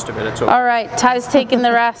have the rest of it. It's okay. All right, Ty's taking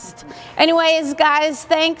the rest. Anyways, guys,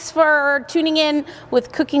 thanks for tuning in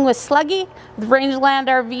with Cooking with Sluggy, the Rangeland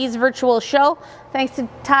RV's virtual show. Thanks to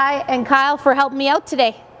Ty and Kyle for helping me out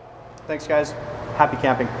today. Thanks, guys. Happy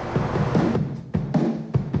camping.